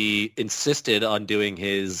he insisted on doing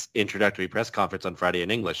his introductory press conference on Friday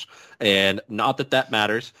in English. And not that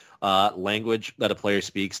matters. Language that a player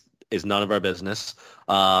speaks is none of our business.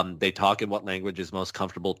 They talk in what language is most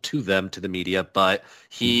comfortable to them, to the media. But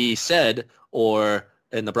he said, or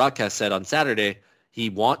in the broadcast said on Saturday, he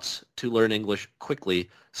wants to learn English quickly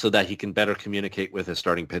so that he can better communicate with his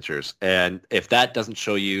starting pitchers. And if that doesn't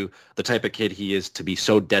show you the type of kid he is to be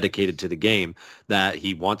so dedicated to the game that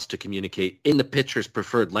he wants to communicate in the pitcher's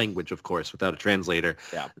preferred language, of course, without a translator,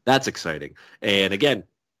 that's exciting. And again,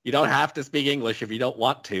 you don't have to speak English if you don't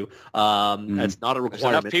want to. That's not a requirement. There's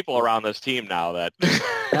enough people around this team now that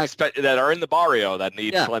that are in the barrio that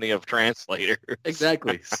need plenty of translators.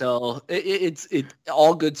 Exactly. So it's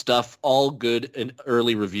all good stuff, all good and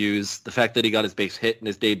early reviews. The fact that he got his base hit in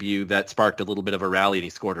his debut, that sparked a little bit of a rally and he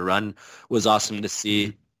scored a run, was awesome to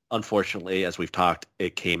see. Unfortunately, as we've talked,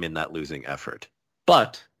 it came in that losing effort.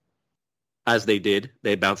 But as they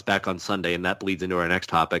bounced back on Sunday, and that bleeds into our next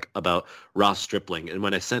topic about Ross Stripling. And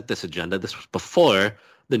when I sent this agenda, this was before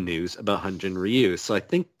the news about Hyun-Jin Ryu. So I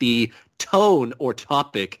think the tone or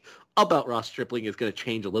topic about Ross Stripling is going to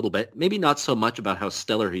change a little bit. Maybe not so much about how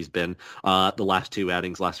stellar he's been the last two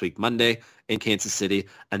outings, last week, Monday in Kansas City,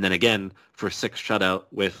 and then again for 6 shutout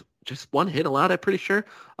with just 1 hit allowed, I'm pretty sure,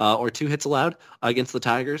 or 2 hits allowed against the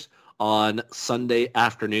Tigers on Sunday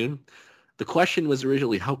afternoon. The question was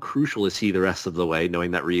originally, how crucial is he the rest of the way, knowing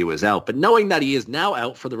that Ryu is out? But knowing that he is now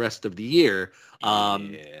out for the rest of the year,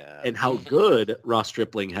 and how good Ross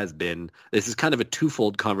Stripling has been, this is kind of a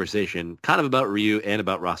twofold conversation, kind of about Ryu and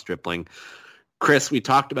about Ross Stripling. Chris, we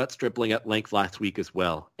talked about Stripling at length last week as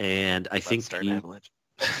well, and I think the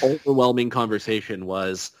overwhelming conversation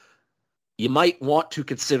was, you might want to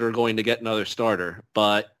consider going to get another starter,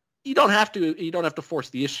 but you don't have to force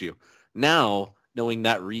the issue. Now, knowing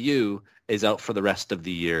that Ryu is out for the rest of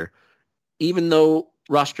the year, even though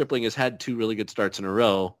Ross Stripling has had 2 really good starts in a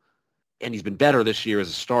row, and he's been better this year as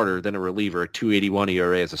a starter than a reliever, 2.81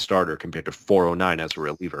 ERA as a starter compared to 4.09 as a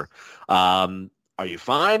reliever. Are you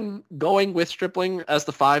fine going with Stripling as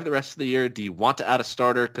the 5 the rest of the year? Do you want to add a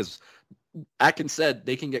starter? Because Atkins said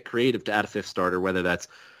they can get creative to add a fifth starter, whether that's,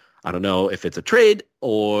 I don't know if it's a trade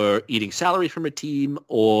or eating salary from a team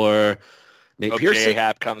or Nate Pearson.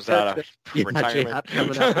 J-Hap comes out of retirement. J-Hap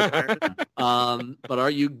coming out of retirement. But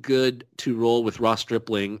are you good to roll with Ross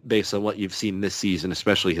Stripling based on what you've seen this season,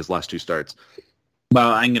 especially his last 2 starts?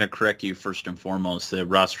 Well, I'm going to correct you first and foremost that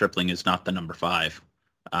Ross Stripling is not the number 5.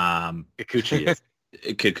 Kikuchi is.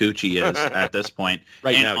 Kikuchi is at this point.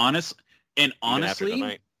 Right and now.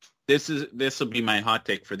 Honestly, this will be my hot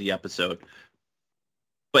take for the episode.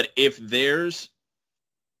 But if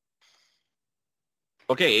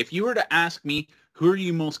you were to ask me, who are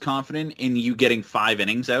you most confident in you getting 5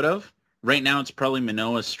 innings out of? Right now, it's probably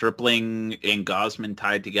Manoah, Stripling, and Gausman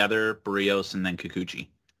tied together, Barrios, and then Kikuchi.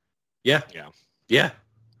 Yeah.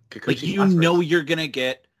 Like, you're going to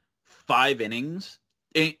get 5 innings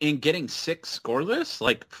and getting 6 scoreless,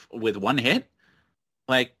 like, with 1 hit.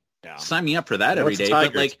 Like, sign me up for that every day.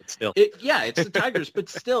 Tigers, but like, still. it's the Tigers. But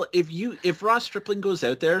still, if Ross Stripling goes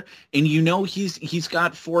out there and he's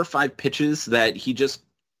got 4 or 5 pitches that he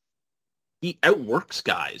outworks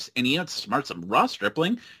guys and he outsmarts them. Ross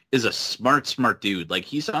Stripling is a smart dude. Like,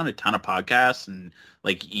 he's on a ton of podcasts and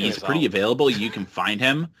like he's pretty available. You can find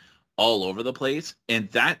him all over the place, and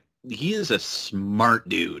that he is a smart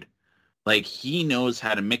dude. Like, he knows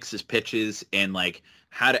how to mix his pitches and like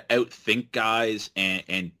how to outthink guys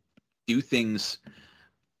and do things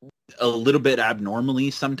a little bit abnormally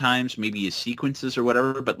sometimes, maybe his sequences or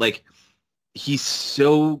whatever, but like he's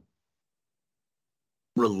so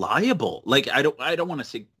reliable. Like, I don't want to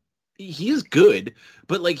say he is good,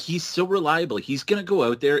 but like he's so reliable. He's going to go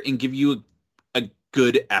out there and give you a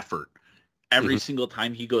good effort every single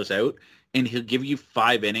time he goes out, and he'll give you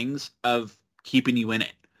 5 innings of keeping you in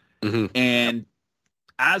it. And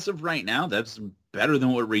as of right now, that's better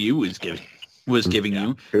than what Ryu was giving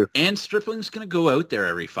you. Sure. And Stripling's going to go out there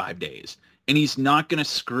every 5 days. And he's not going to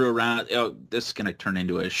screw around. Oh, this is going to turn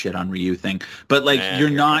into a shit on Ryu thing. But like, you're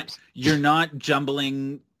not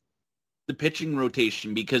jumbling the pitching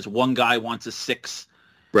rotation because one guy wants a 6,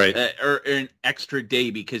 Right. or an extra day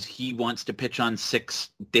because he wants to pitch on 6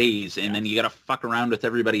 days, and then you got to fuck around with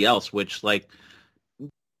everybody else. Which, like,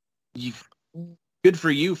 good for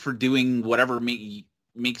you for doing whatever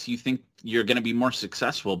makes you think you're going to be more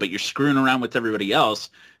successful, but you're screwing around with everybody else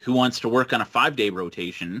who wants to work on a 5-day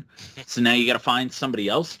rotation. So now you got to find somebody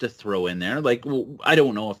else to throw in there. Like, well, I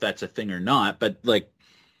don't know if that's a thing or not, but like,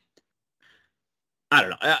 I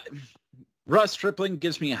don't know. Ross Stripling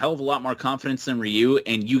gives me a hell of a lot more confidence than Ryu,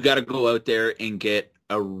 and you got to go out there and get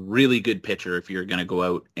a really good pitcher if you're going to go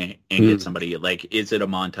out and get somebody. Like, is it a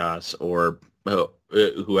Montas or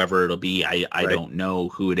whoever it'll be? I don't know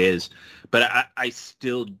who it is, but I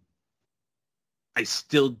still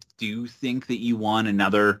do think that you want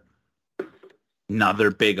another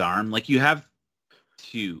big arm. Like, you have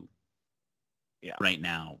 2 right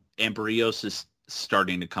now, and Barrios is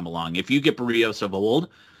starting to come along. If you get Barrios of old,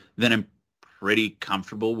 then I'm pretty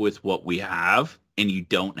comfortable with what we have, and you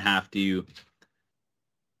don't have to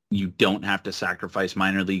sacrifice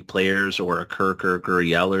minor league players or a Kirk or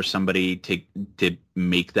Gurriel or somebody to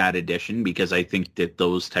make that addition, because I think that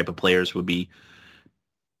those type of players would be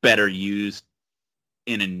better used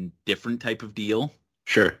in a different type of deal.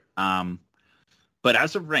 Sure. But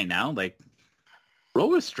as of right now, like, roll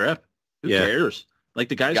with Strip. Who cares? Like,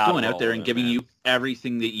 the guy's going out there and giving you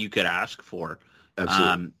everything that you could ask for.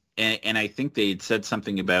 Absolutely. And I think they had said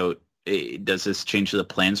something about, does this change the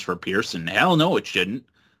plans for Pearson? Hell no, it shouldn't.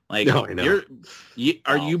 Like, no, I know.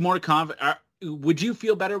 Are you more confident? Would you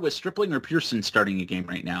feel better with Stripling or Pearson starting a game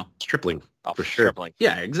right now? Stripling, for sure. Stripling.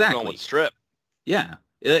 Yeah, exactly. Going with Strip. Yeah.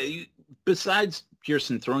 Besides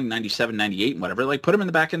Pearson throwing 97, 98 and whatever, like, put him in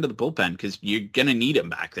the back end of the bullpen because you're going to need him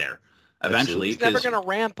back there eventually. He's never going to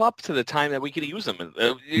ramp up to the time that we could use him.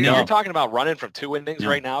 You're talking about running from 2 innings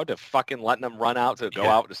right now to fucking letting them run out to go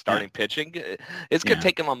out to starting pitching. It's going to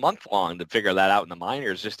take him a month long to figure that out in the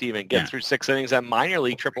minors, just to even get through 6 innings at minor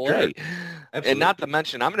league AAA. And not to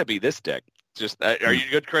mention, I'm going to be this dick. Just are you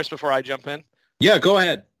good, Chris, before I jump in? Yeah, go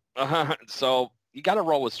ahead. So you got to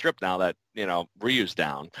roll with Strip now that, Ryu's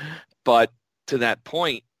down. But to that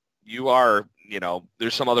point,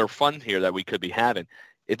 there's some other fun here that we could be having.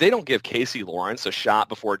 If they don't give Casey Lawrence a shot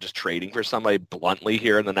before just trading for somebody bluntly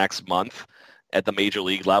here in the next month at the major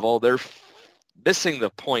league level, they're missing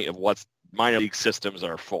the point of what minor league systems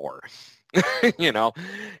are for.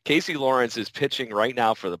 Casey Lawrence is pitching right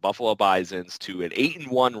now for the Buffalo Bisons to an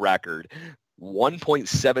 8-1 record,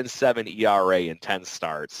 1.77 ERA in 10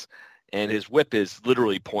 starts, and his whip is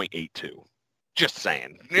literally .82. Just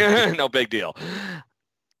saying. No big deal.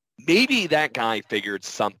 Maybe that guy figured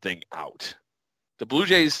something out. The Blue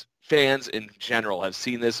Jays fans in general have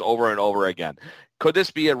seen this over and over again. Could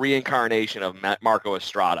this be a reincarnation of Marco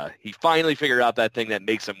Estrada? He finally figured out that thing that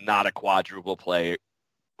makes him not a quadruple A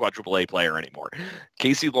player anymore.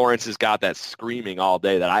 Casey Lawrence has got that screaming all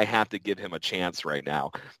day that I have to give him a chance right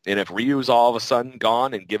now. And if Ryu's all of a sudden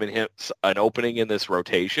gone and given him an opening in this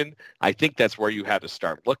rotation, I think that's where you have to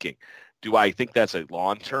start looking. Do I think that's a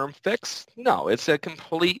long-term fix? No, it's a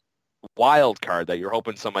complete wild card that you're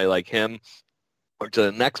hoping somebody like him or to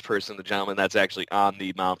the next person, the gentleman that's actually on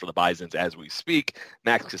the mound for the Bisons as we speak,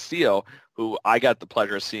 Max Castillo, who I got the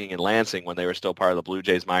pleasure of seeing in Lansing when they were still part of the Blue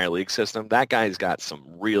Jays minor league system. That guy's got some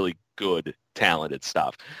really good, talented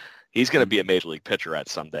stuff. He's going to be a major league pitcher at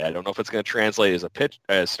someday. I don't know if it's going to translate as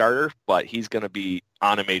a starter, but he's going to be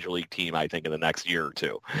on a major league team, I think, in the next year or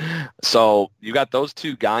two. So you got those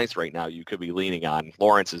two guys right now you could be leaning on.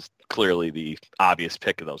 Lawrence is clearly the obvious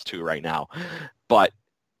pick of those two right now. But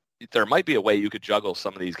there might be a way you could juggle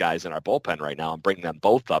some of these guys in our bullpen right now and bring them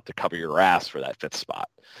both up to cover your ass for that fifth spot.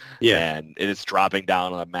 Yeah. And it's dropping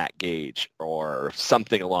down on Matt Gage or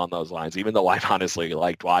something along those lines. Even though I've honestly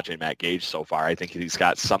liked watching Matt Gage so far, I think he's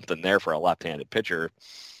got something there for a left-handed pitcher,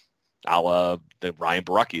 a la the Ryan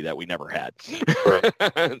Barucki that we never had.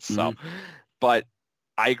 So, but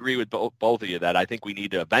I agree with both of you that I think we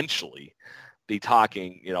need to eventually be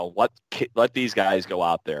talking, let these guys go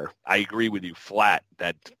out there. I agree with you flat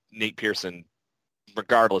that Nate Pearson,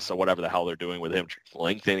 regardless of whatever the hell they're doing with him,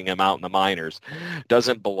 lengthening him out in the minors,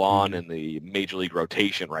 doesn't belong in the major league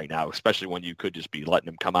rotation right now, especially when you could just be letting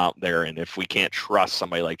him come out there. And if we can't trust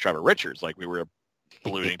somebody like Trevor Richards, like we were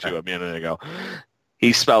alluding to a minute ago,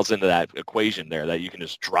 he spells into that equation there that you can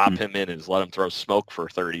just drop him in and just let him throw smoke for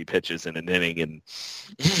 30 pitches in an inning and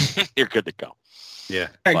you're good to go. Yeah.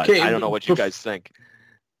 But I don't know what you guys think.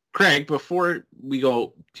 Craig, before we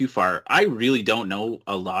go too far, I really don't know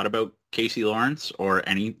a lot about Casey Lawrence or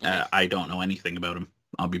I don't know anything about him.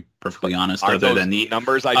 I'll be perfectly honest. Other than the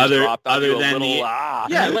numbers I just dropped, other than the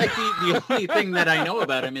only thing that I know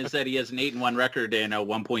about him is that he has an 8-1 record and a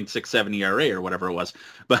 1.67 ERA or whatever it was.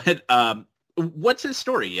 But what's his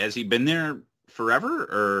story? Has he been there forever,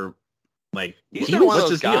 or like he's been one of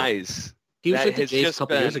those guys? He was with the Jays a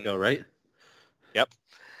couple years ago, right? Yep.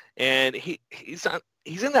 And he's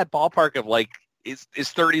in that ballpark of like, is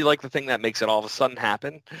 30 like the thing that makes it all of a sudden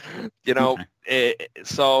happen?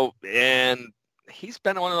 So, and he's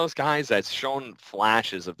been one of those guys that's shown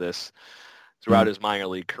flashes of this throughout his minor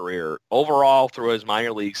league career. Overall, through his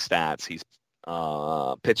minor league stats, he's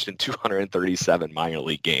pitched in 237 minor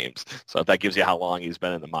league games. So if that gives you how long he's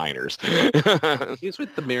been in the minors. He was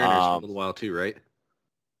with the Mariners for a little while too, right?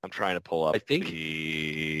 I'm trying to pull up I think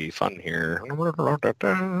the fun here.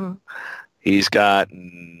 He's got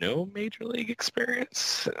no major league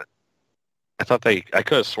experience. I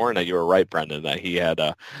could have sworn that you were right, Brendan, that he had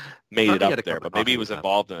made it up there, but maybe he was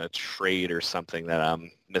involved in a trade or something that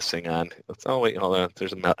I'm missing on. Oh, wait, hold on.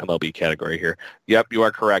 There's an MLB category here. Yep, you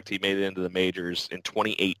are correct. He made it into the majors in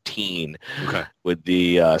 2018 with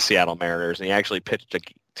the Seattle Mariners, and he actually pitched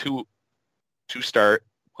two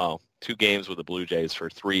games with the Blue Jays for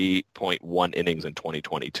 3.1 innings in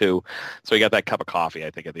 2022. So he got that cup of coffee, I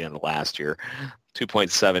think, at the end of last year.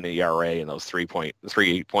 2.7 ERA in those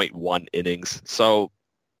 3.1 innings. So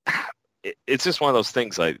it's just one of those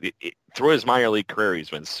things. Like through his minor league career, he's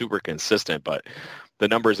been super consistent, but the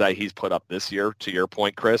numbers that he's put up this year, to your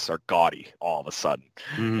point, Chris, are gaudy all of a sudden.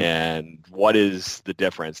 And what is the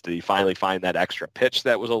difference? Did he finally find that extra pitch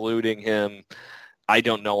that was eluding him? I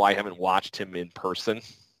don't know. I haven't watched him in person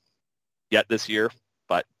yet this year,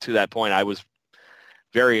 but to that point, I was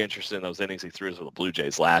very interested in those innings he threw with the Blue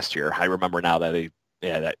Jays last year. I remember now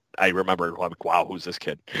that I remember like, wow, who's this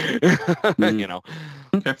kid?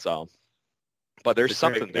 So, but there's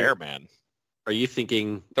something there, man. Are you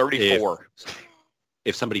thinking 34?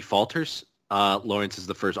 If somebody falters, Lawrence is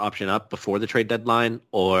the first option up before the trade deadline,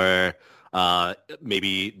 or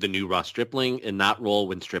maybe the new Ross Stripling in that role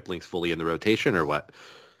when Stripling's fully in the rotation, or what?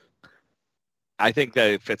 I think that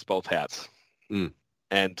it fits both hats.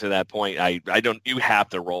 And to that point, you have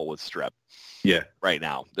to roll with Strip. Yeah. Right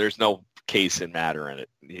now. There's no case in matter in it.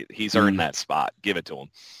 He's earned that spot. Give it to him.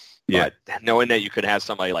 Yeah. But knowing that you could have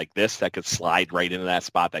somebody like this that could slide right into that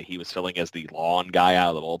spot that he was filling as the lawn guy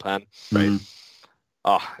out of the bullpen. Right.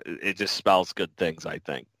 It just spells good things, I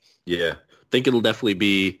think. Yeah. I think it'll definitely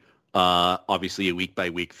be obviously a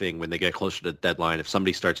week-by-week thing when they get closer to the deadline. If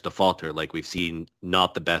somebody starts to falter, like we've seen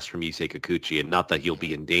not the best from Yusei Kikuchi, and not that he'll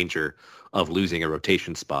be in danger of losing a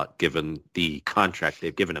rotation spot given the contract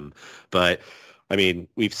they've given him. But, I mean,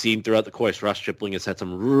 we've seen throughout the course, Ross Stripling has had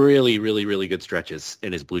some really, really, really good stretches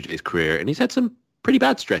in his Blue Jays career, and he's had some pretty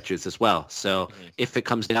bad stretches as well. So if it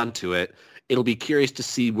comes down to it, it'll be curious to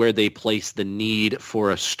see where they place the need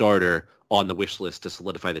for a starter on the wish list to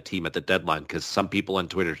solidify the team at the deadline, because some people on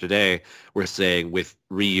Twitter today were saying with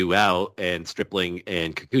Ryu out and Stripling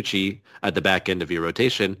and Kikuchi at the back end of your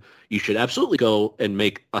rotation, you should absolutely go and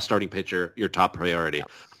make a starting pitcher your top priority. Yeah.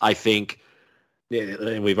 I think,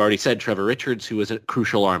 and we've already said Trevor Richards, who was a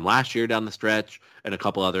crucial arm last year down the stretch, and a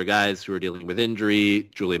couple other guys who are dealing with injury.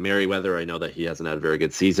 Julian Merriweather, I know that he hasn't had a very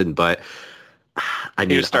good season, but I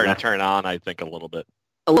mean, he was starting to turn on, I think, a little bit.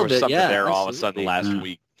 A little bit, yeah. There all of a sudden last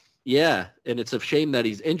week. Yeah, and it's a shame that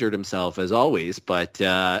he's injured himself as always, but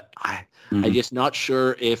I'm just not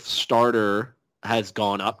sure if starter has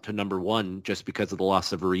gone up to number one just because of the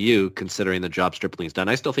loss of Ryu, considering the job Stripling's done.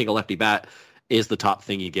 I still think a lefty bat is the top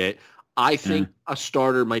thing you get. I think a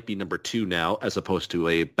starter might be number two now as opposed to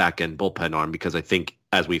a back-end bullpen arm, because I think,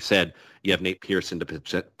 as we've said, you have Nate Pearson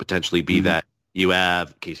to potentially be that. You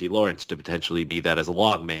have Casey Lawrence to potentially be that as a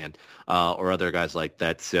log man, or other guys like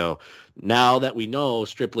that. So now that we know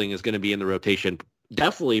Stripling is going to be in the rotation,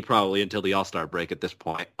 definitely probably until the All-Star break at this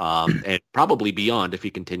point, and probably beyond if he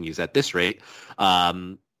continues at this rate,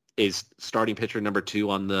 is starting pitcher number two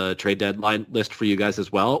on the trade deadline list for you guys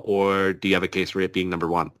as well, or do you have a case for it being number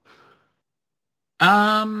one?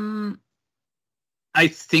 I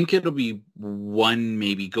think it'll be one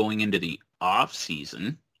maybe going into the off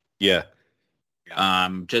season. Yeah.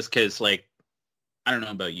 Just because, like, I don't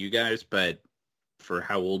know about you guys, but for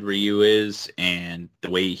how old Ryu is and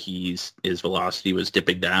the way his velocity was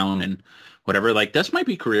dipping down and whatever, like, this might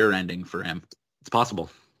be career ending for him. It's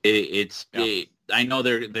possible. I know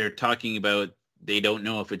they're talking about they don't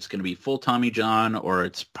know if it's going to be full Tommy John or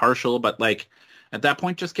it's partial, but like at that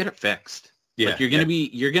point, just get it fixed. Yeah, like you're gonna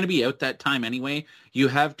be out that time anyway. You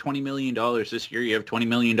have $20 million this year. You have $20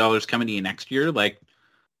 million coming to you next year. Like,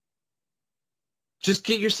 just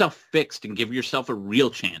get yourself fixed and give yourself a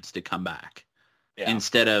real chance to come back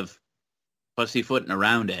instead of pussyfooting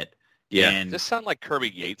around it. Yeah. And does this sound like Kirby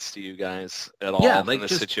Yates to you guys at all in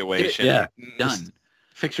this situation? Done.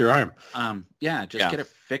 Fix your arm. Get it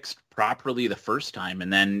fixed properly the first time.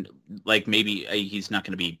 And then, like, maybe he's not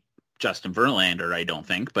going to be Justin Verlander, I don't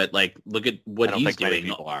think. But, like, look at what he's doing. Many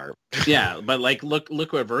people are. Yeah, but, like, look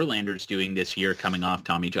what Verlander's doing this year coming off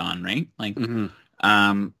Tommy John, right? Like,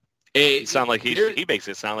 It sound like he makes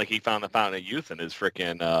it sound like he found the fountain of youth in his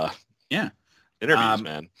freaking interviews,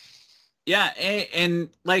 man. Yeah, and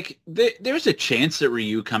like there's a chance that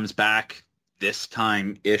Ryu comes back this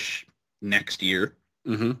time-ish next year.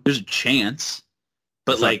 There's a chance,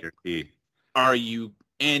 but that's like, are you?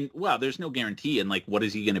 And well, there's no guarantee. And like, what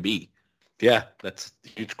is he going to be? Yeah, that's a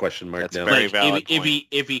huge question mark. That's very valid.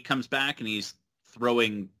 If he comes back and he's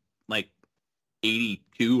throwing like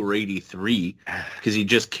 82 or 83 because he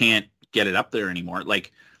just can't get it up there anymore.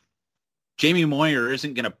 Like, Jamie Moyer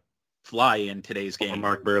isn't going to fly in today's game.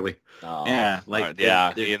 Mark Burley. And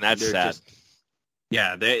that's sad.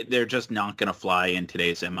 They're just not going to fly in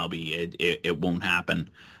today's MLB. It won't happen.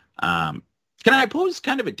 Can I pose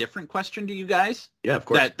kind of a different question to you guys? Yeah, of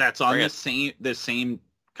course. That's on the same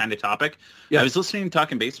kind of topic. Yeah. I was listening to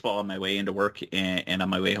Talking Baseball on my way into work and on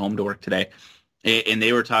my way home to work today. And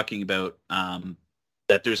they were talking about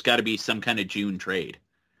that there's got to be some kind of June trade,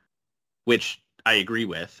 which I agree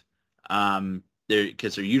with,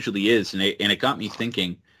 because there usually is. And it got me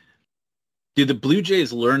thinking, do the Blue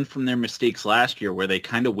Jays learn from their mistakes last year where they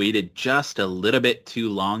kind of waited just a little bit too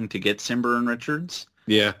long to get Cimber and Richards?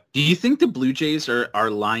 Yeah. Do you think the Blue Jays are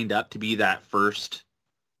lined up to be that first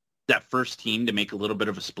team to make a little bit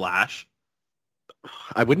of a splash?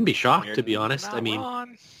 I wouldn't be shocked, to be honest. I mean,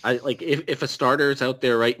 if a starter is out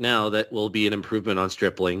there right now, that will be an improvement on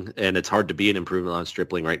Stripling, and it's hard to be an improvement on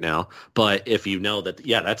Stripling right now. But if you know that,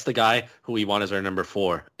 that's the guy who we want as our number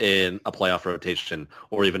 4 in a playoff rotation,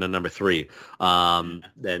 or even a number 3,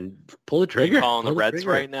 then pull the trigger. Are you calling the Reds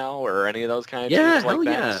right now, or any of those kind of teams like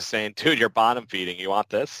that? Just saying, dude, you're bottom feeding. You want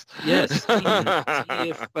this? Yes.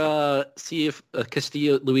 See if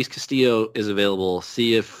Luis Castillo is available.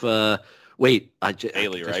 See if. Wait, I just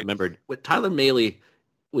remembered. Tyler Mahle,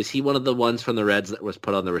 was he one of the ones from the Reds that was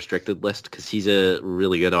put on the restricted list? Because he's a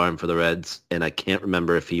really good arm for the Reds, and I can't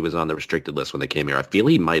remember if he was on the restricted list when they came here. I feel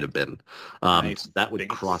he might have been. That would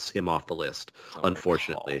cross him off the list,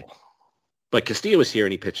 unfortunately. But Castillo was here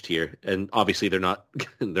and he pitched here, and obviously they're not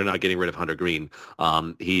getting rid of Hunter Green.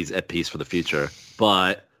 He's at peace for the future.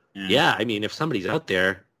 But I mean, if somebody's out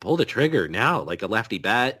there, pull the trigger now, like a lefty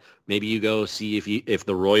bat. Maybe you go see if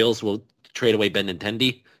the Royals will trade away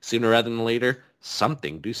Benintendi sooner rather than later.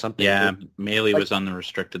 Do something. Yeah, Mahle was on the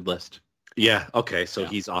restricted list. Yeah, okay, so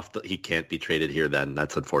he's off. He can't be traded here then.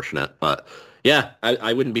 That's unfortunate. But Yeah,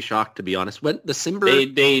 I wouldn't be shocked, to be honest. When the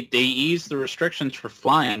Simber... They eased the restrictions for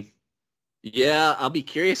flying. Yeah, I'll be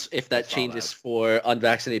curious if that changes for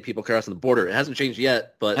unvaccinated people crossing the border. It hasn't changed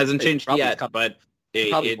yet, but... Hasn't changed yet, but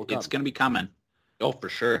it's going to be coming. Oh, for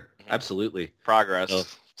sure. Absolutely.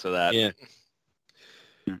 Progress to that. Yeah.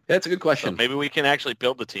 That's a good question. So maybe we can actually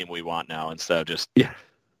build the team we want now instead of just... Yeah.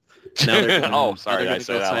 Oh, sorry, I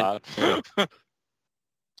said that loud.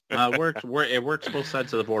 It works both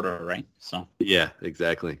sides of the border, right? So yeah,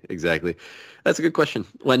 exactly. That's a good question.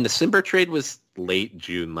 When the Simber trade was late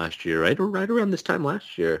June last year, right? Or right around this time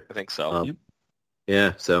last year. I think so.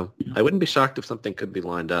 Yeah, so I wouldn't be shocked if something could be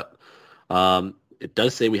lined up. It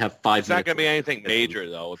does say we have 5 It's not going to be anything major,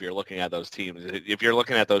 though, if you're looking at those teams. If you're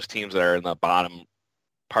looking at those teams that are in the bottom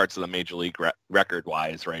parts of the Major League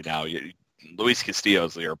record-wise right now, Luis Castillo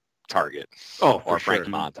is your target. Oh, or for Frank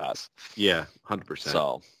sure. Montas. Yeah, 100%.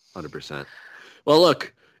 So 100%. Well,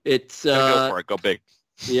 look, it's... go for it. Go big.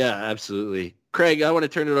 Yeah, absolutely. Craig, I want to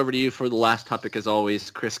turn it over to you for the last topic. As always,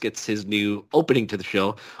 Chris gets his new opening to the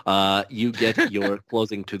show. You get your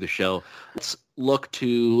closing to the show. Let's look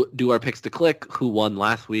to do our picks to click, who won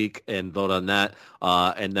last week, and vote on that.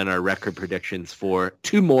 And then our record predictions for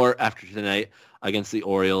 2 more after tonight against the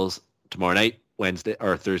Orioles tomorrow night, Wednesday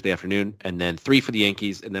or Thursday afternoon, and then 3 for the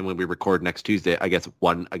Yankees. And then when we record next Tuesday, I guess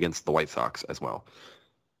 1 against the White Sox as well.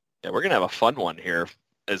 Yeah, we're going to have a fun one here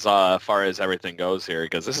as far as everything goes here,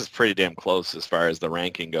 because this is pretty damn close as far as the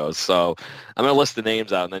ranking goes. So I'm going to list the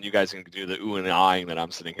names out, and then you guys can do the ooh and ahhing that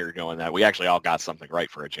I'm sitting here going that we actually all got something right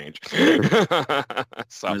for a change.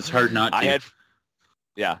 So it's hard not to.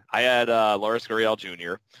 I had Lourdes Gurriel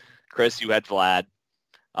Jr. Chris, you had Vlad.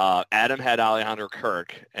 Adam had Alejandro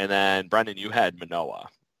Kirk, and then Brendan, you had Manoah.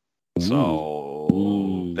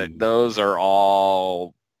 So those are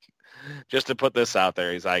all. Just to put this out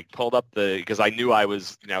there, I pulled up because I knew I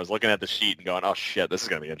was looking at the sheet and going, oh shit, this is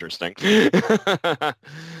going to be interesting.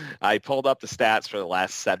 I pulled up the stats for the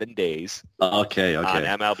last 7 days. Okay. On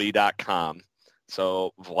MLB.com.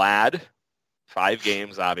 So Vlad, 5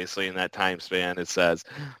 games, obviously, in that time span. It says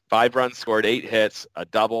 5 runs scored, 8 hits, a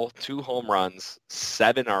double, 2 home runs,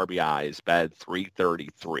 7 RBIs, batted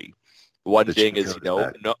 .333. One thing is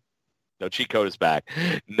no cheat code is back.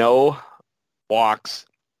 No walks,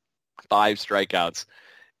 5 strikeouts.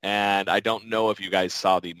 And I don't know if you guys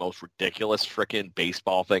saw the most ridiculous freaking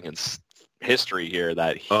baseball thing in history here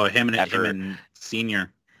that him and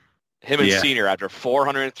Senior. Senior after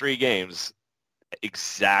 403 games,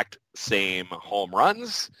 exact same home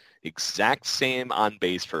runs, exact same on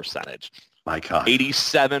base percentage. My God.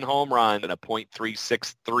 87 home runs and a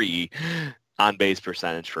 .363 on base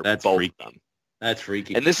percentage for both of them. That's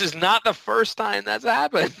freaky. And this is not the first time that's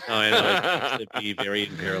happened. Oh, I know. It's going to be very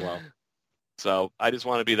in parallel. So I just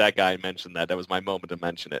want to be that guy and mention that. That was my moment to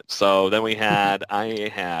mention it. So then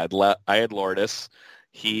I had Lourdes.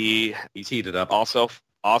 He's heated up. Also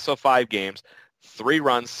 5 games, 3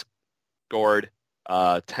 runs scored,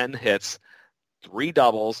 10 hits, 3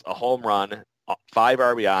 doubles, a home run, 5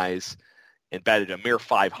 RBIs, and batted a mere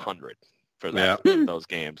 500 for those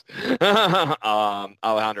games.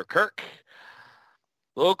 Alejandro Kirk,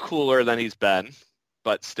 a little cooler than he's been,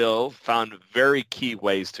 but still found very key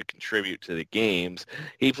ways to contribute to the games.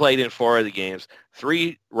 He played in 4 of the games,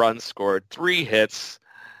 3 runs scored, 3 hits,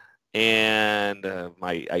 and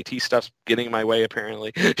my IT stuff's getting in my way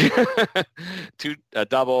apparently. A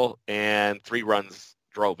double and 3 runs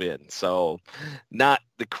drove in. So not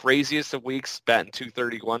the craziest of weeks, batting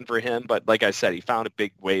 .231 for him, but like I said, he found a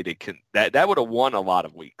big way to that would have won a lot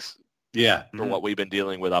of weeks. Yeah, for what we've been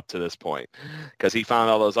dealing with up to this point, because he found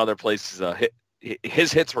all those other places.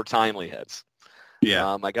 His hits were timely hits.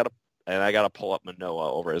 Yeah, I gotta pull up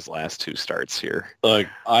Manoah over his last 2 starts here. Look,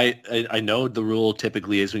 I know the rule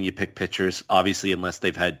typically is when you pick pitchers, obviously unless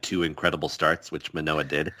they've had 2 incredible starts, which Manoah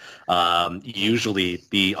did. Usually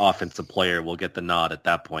the offensive player will get the nod at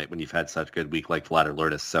that point when you've had such a good week like Vlad or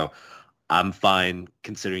Lourdes. So I'm fine,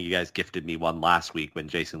 considering you guys gifted me one last week when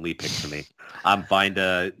Jason Lee picked for me. I'm fine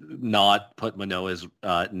to not put Manoah's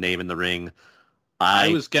name in the ring. I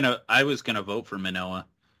was gonna vote for Manoah.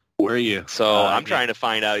 Were you? So I'm trying to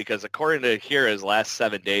find out, because according to here, his last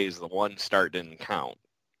 7 days, the 1 start didn't count.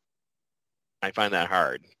 I find that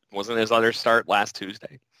hard. Wasn't his other start last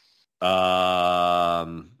Tuesday?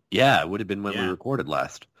 Yeah, it would have been when we recorded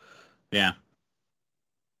last. Yeah.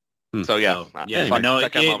 So yeah, Manoah,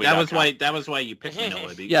 that was why you picked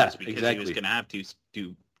Manoah, because exactly. he was going to have two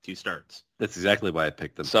starts. That's exactly why I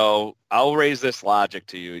picked them. So I'll raise this logic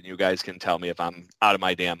to you, and you guys can tell me if I'm out of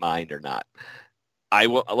my damn mind or not.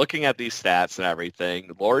 Looking at these stats and everything,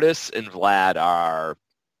 Lourdes and Vlad are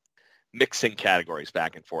mixing categories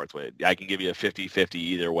back and forth with it. I can give you a 50-50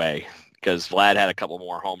 either way because Vlad had a couple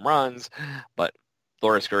more home runs, but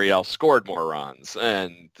Lourdes Gurriel scored more runs.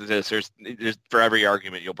 And there's for every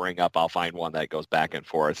argument you'll bring up, I'll find one that goes back and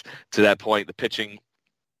forth. To that point, the pitching,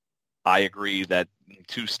 I agree that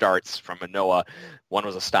 2 starts from Manoah, one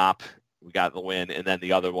was a stop, we got the win, and then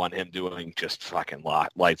the other one, him doing just fucking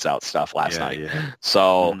lights out stuff last night. Yeah.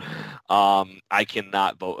 So I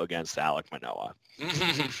cannot vote against Alek Manoah.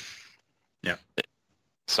 Yeah.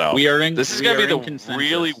 So this is going to be the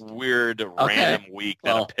really weird random week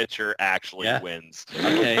that a pitcher actually wins.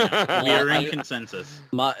 Okay. We are in consensus.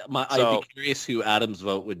 I'd be curious who Adam's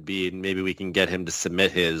vote would be, and maybe we can get him to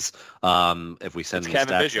submit his if we send him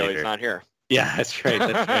Kevin stats Biggio, later. He's not here. Yeah, that's right.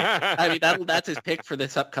 I mean, that's his pick for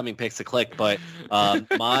this upcoming Picks to Click. But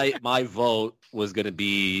my vote was going to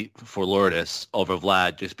be for Lourdes over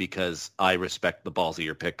Vlad, just because I respect the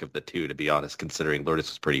ballsier pick of the two, to be honest, considering Lourdes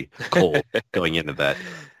was pretty cold going into that.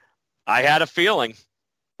 I had a feeling.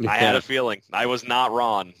 I was not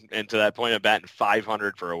wrong. And to that point of batting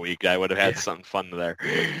 500 for a week, I would have had something fun there.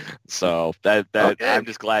 So I'm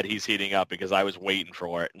just glad he's heating up because I was waiting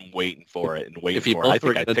for it and waiting for it and waiting for it. I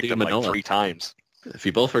think I picked him like 3 times. If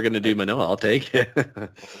you both were going to do Manoah, I'll take it.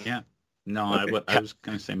 Yeah. No, okay. I was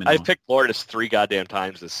going to say Manoah. I picked Lourdes 3 goddamn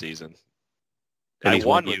times this season. And I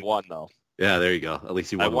won week 1, though. Yeah, there you go. At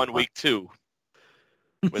least you won. I won week 2.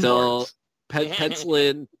 So, pencil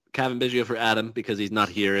in Kevin Biggio for Adam because he's not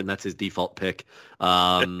here and that's his default pick.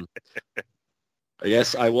 I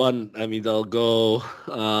guess I won. I mean, they'll go.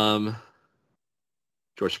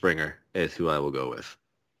 George Springer is who I will go with.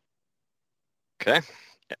 Okay.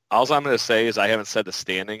 All I'm going to say is I haven't said the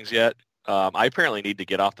standings yet. I apparently need to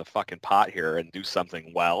get off the fucking pot here and do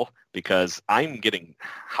something well because I'm getting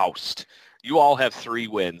housed. You all have 3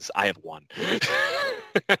 wins. I have 1. It's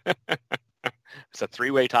a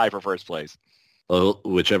 3-way tie for first place. Well,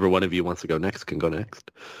 whichever one of you wants to go next can go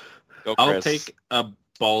next. Go, Chris. I'll take a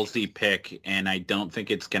ballsy pick, and I don't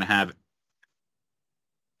think it's going to have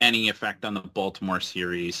any effect on the Baltimore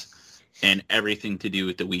series and everything to do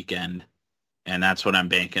with the weekend. And that's what I'm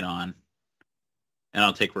banking on. And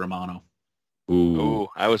I'll take Romano. Ooh,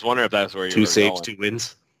 I was wondering if that's where you 2 were saves, going. 2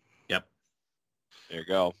 wins. Yep. There you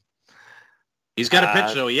go. He's got to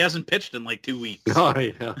pitch, though. He hasn't pitched in like 2 weeks. Oh,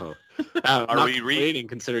 I know. Are we waiting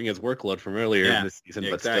considering his workload from earlier in this season?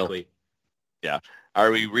 But exactly. Still. Yeah.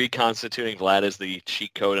 Are we reconstituting Vlad as the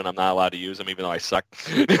cheat code and I'm not allowed to use him even though I suck?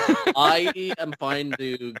 I am fine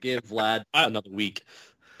to give Vlad another week.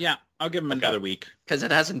 Yeah, I'll give him another week. Because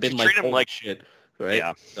it hasn't been treat him like shit, right?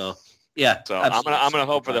 Yeah. So, yeah. So I'm gonna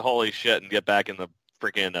hope for the holy shit and get back in the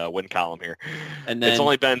freaking win column here. And then, it's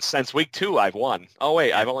only been since week 2 I've won. Oh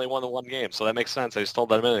wait, I've only won the 1 game, so that makes sense. I just told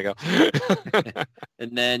that a minute ago.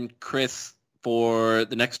 And then Chris, for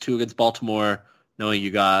the next 2 against Baltimore, knowing you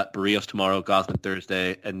got Barrios tomorrow, Gausman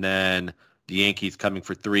Thursday, and then the Yankees coming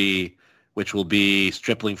for 3, which will be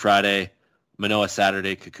Stripling Friday, Manoah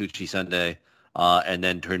Saturday, Kikuchi Sunday, and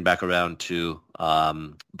then turn back around to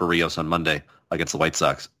Barrios on Monday against the White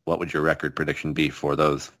Sox. What would your record prediction be for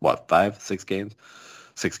those, 5, 6 games?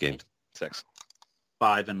 6 games. 6.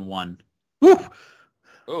 5-1. Woo!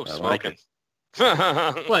 Oh, smoking.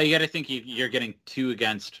 Well, you got to think you're getting 2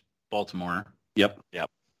 against Baltimore. Yep.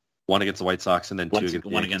 1 against the White Sox and then 2 against the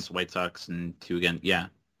One against the White Sox and 2 against, I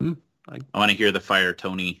I want to hear the Fire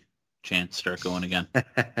Tony chant start going again.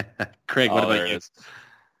 Craig, what about you?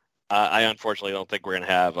 I unfortunately don't think we're going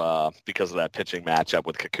to have, because of that pitching matchup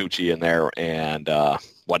with Kikuchi in there and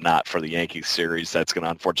whatnot for the Yankees series, that's going to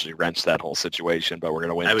unfortunately wrench that whole situation, but we're going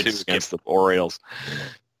to win 2 against the Orioles.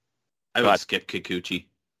 I would skip Kikuchi.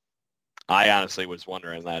 I honestly was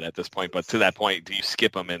wondering that at this point, but to that point, do you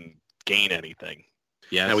skip him and gain anything?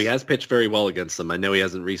 Yeah, no, he has pitched very well against them. I know he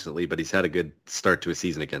hasn't recently, but he's had a good start to a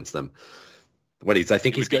season against them. I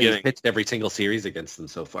think he's pitched every single series against them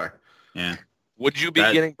so far. Yeah. Would you be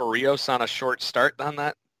getting Barrios on a short start on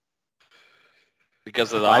that?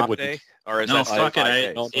 Because of the off day? Or is no, that fuck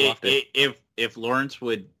it. If Lawrence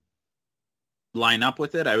would line up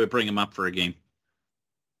with it, I would bring him up for a game.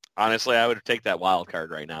 Honestly, I would take that wild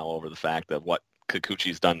card right now over the fact of what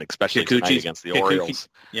Kikuchi's done, especially tonight against the Orioles.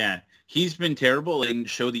 Yeah, he's been terrible and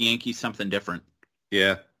show the Yankees something different.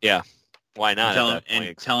 Yeah. Why not?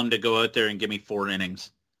 Tell him to go out there and give me 4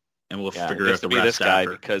 innings, and we'll figure out the rest this guy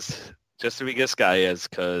after. Just to be this guy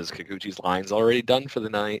because Kikuchi's line's already done for the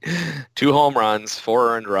night. 2 home runs,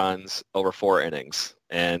 4 earned runs over 4 innings.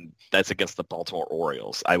 And that's against the Baltimore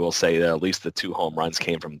Orioles. I will say that at least the 2 home runs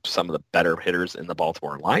came from some of the better hitters in the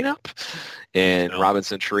Baltimore lineup, and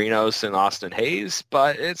Robinson Chirinos and Austin Hayes,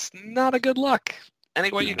 but it's not a good look.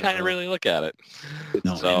 any way you kind of really look at it.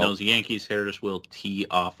 No, and those Yankees hitters will tee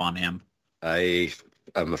off on him.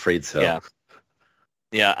 I'm afraid so.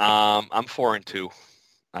 Yeah. I'm 4-2.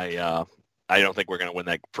 I don't think we're going to win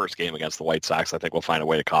that first game against the White Sox. I think we'll find a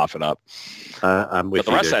way to cough it up. I'm with you.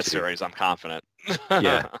 But the rest of that too. Series, I'm confident.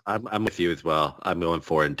 Yeah, I'm with you as well. I'm going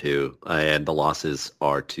 4-2, and the losses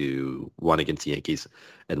are to one against the Yankees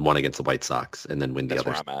and one against the White Sox, and then win the That's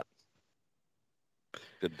others. where I'm at.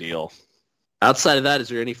 Good deal. Outside of that, is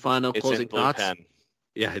there any final It's closing in blue thoughts? pen.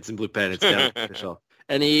 Yeah, it's in blue pen. It's down official.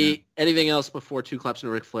 Anything else before two claps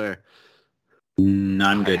and Ric Flair?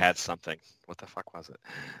 None good. I had something. What the fuck was it?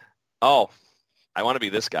 Oh, I want to be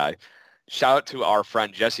this guy. Shout out to our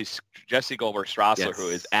friend Jesse Goldberg-Strassler, who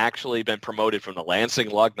has actually been promoted from the Lansing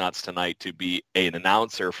Lugnuts tonight to be an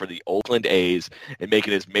announcer for the Oakland A's and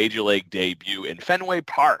making his major league debut in Fenway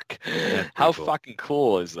Park. How fucking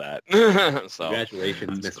cool is that? So,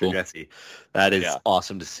 congratulations, Mr. Cool. Jesse. That is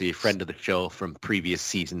awesome to see. Friend of the show from previous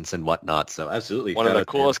seasons and whatnot. So absolutely. One of the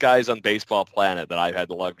coolest guys on baseball planet that I've had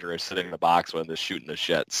the luxury of sitting in the box with, is shooting the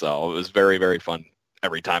shit. So it was very, very fun.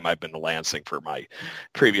 Every time I've been to Lansing for my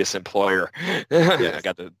previous employer, I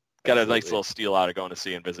got a nice little steal out of going to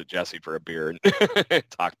see and visit Jesse for a beer and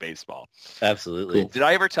talk baseball. Absolutely. Cool. Did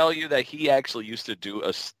I ever tell you that he actually used to do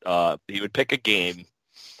he would pick a game,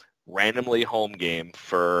 randomly home game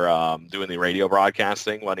for doing the radio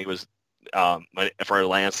broadcasting when he was for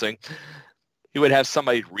Lansing. He would have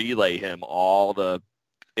somebody relay him all the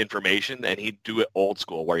information, and he'd do it old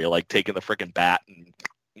school, where you're like taking the freaking bat and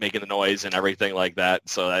making the noise and everything like that,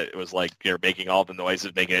 so that it was like you're making all the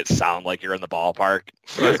noises, making it sound like you're in the ballpark.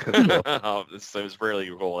 It was really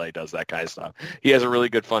cool that he does that kind of stuff. He has a really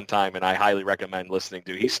good fun time, and I highly recommend listening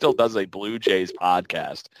to. He still does a Blue Jays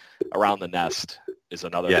podcast, Around the Nest is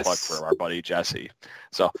another plug for our buddy Jesse.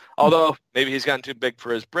 So although maybe he's gotten too big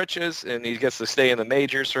for his britches and he gets to stay in the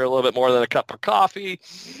majors for a little bit more than a cup of coffee,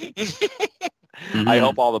 I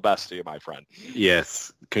hope all the best to you, my friend.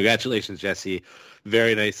 Yes. Congratulations, Jesse.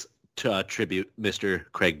 Very nice tribute, Mr.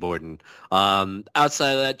 Craig Borden.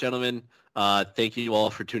 Outside of that, gentlemen, thank you all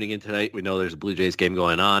for tuning in tonight. We know there's a Blue Jays game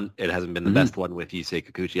going on. It hasn't been the best one with Yusei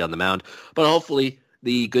Kikuchi on the mound, but hopefully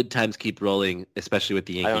the good times keep rolling, especially with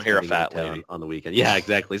the Yankees. I don't hear a fat lady on the weekend. Yeah,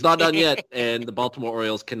 exactly. It's not done yet, and the Baltimore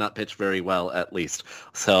Orioles cannot pitch very well, at least.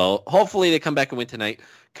 So hopefully they come back and win tonight.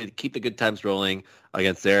 Could keep the good times rolling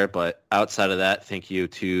against there. But outside of that, thank you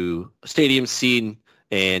to Stadium Scene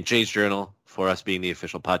and Jays Journal for us being the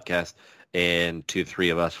official podcast, and to the three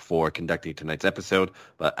of us for conducting tonight's episode.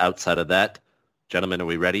 But outside of that, gentlemen, are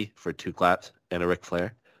we ready for two claps and a Ric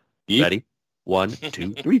Flair? Yep. Ready? 1,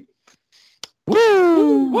 2, 3.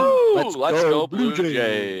 Woo! Woo! Let's go Blue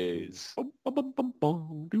Jays.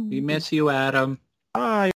 We miss you, Adam.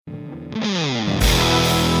 Bye.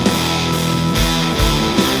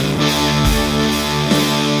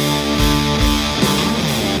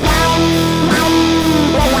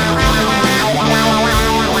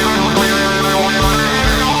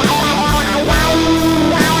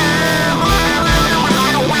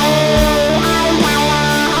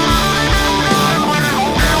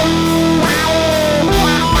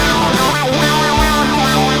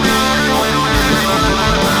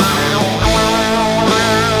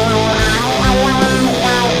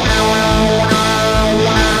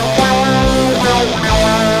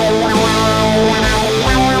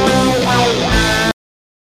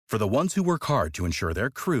 For the ones who work hard to ensure their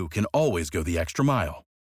crew can always go the extra mile,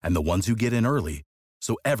 and the ones who get in early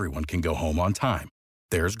so everyone can go home on time,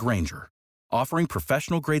 there's Grainger, offering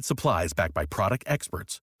professional-grade supplies backed by product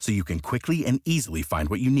experts so you can quickly and easily find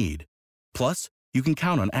what you need. Plus, you can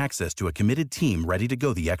count on access to a committed team ready to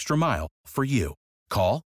go the extra mile for you.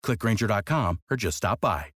 Call, click Grainger.com, or just stop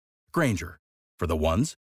by. Grainger, for the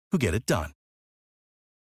ones who get it done.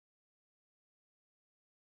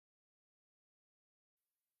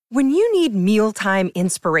 When you need mealtime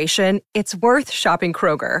inspiration, it's worth shopping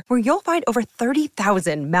Kroger, where you'll find over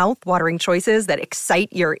 30,000 mouth-watering choices that excite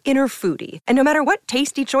your inner foodie. And no matter what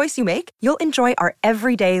tasty choice you make, you'll enjoy our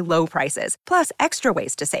everyday low prices, plus extra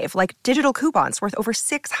ways to save, like digital coupons worth over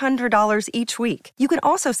 $600 each week. You can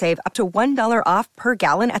also save up to $1 off per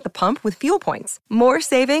gallon at the pump with fuel points. More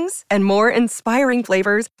savings and more inspiring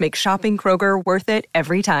flavors make shopping Kroger worth it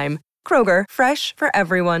every time. Kroger, fresh for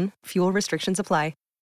everyone. Fuel restrictions apply.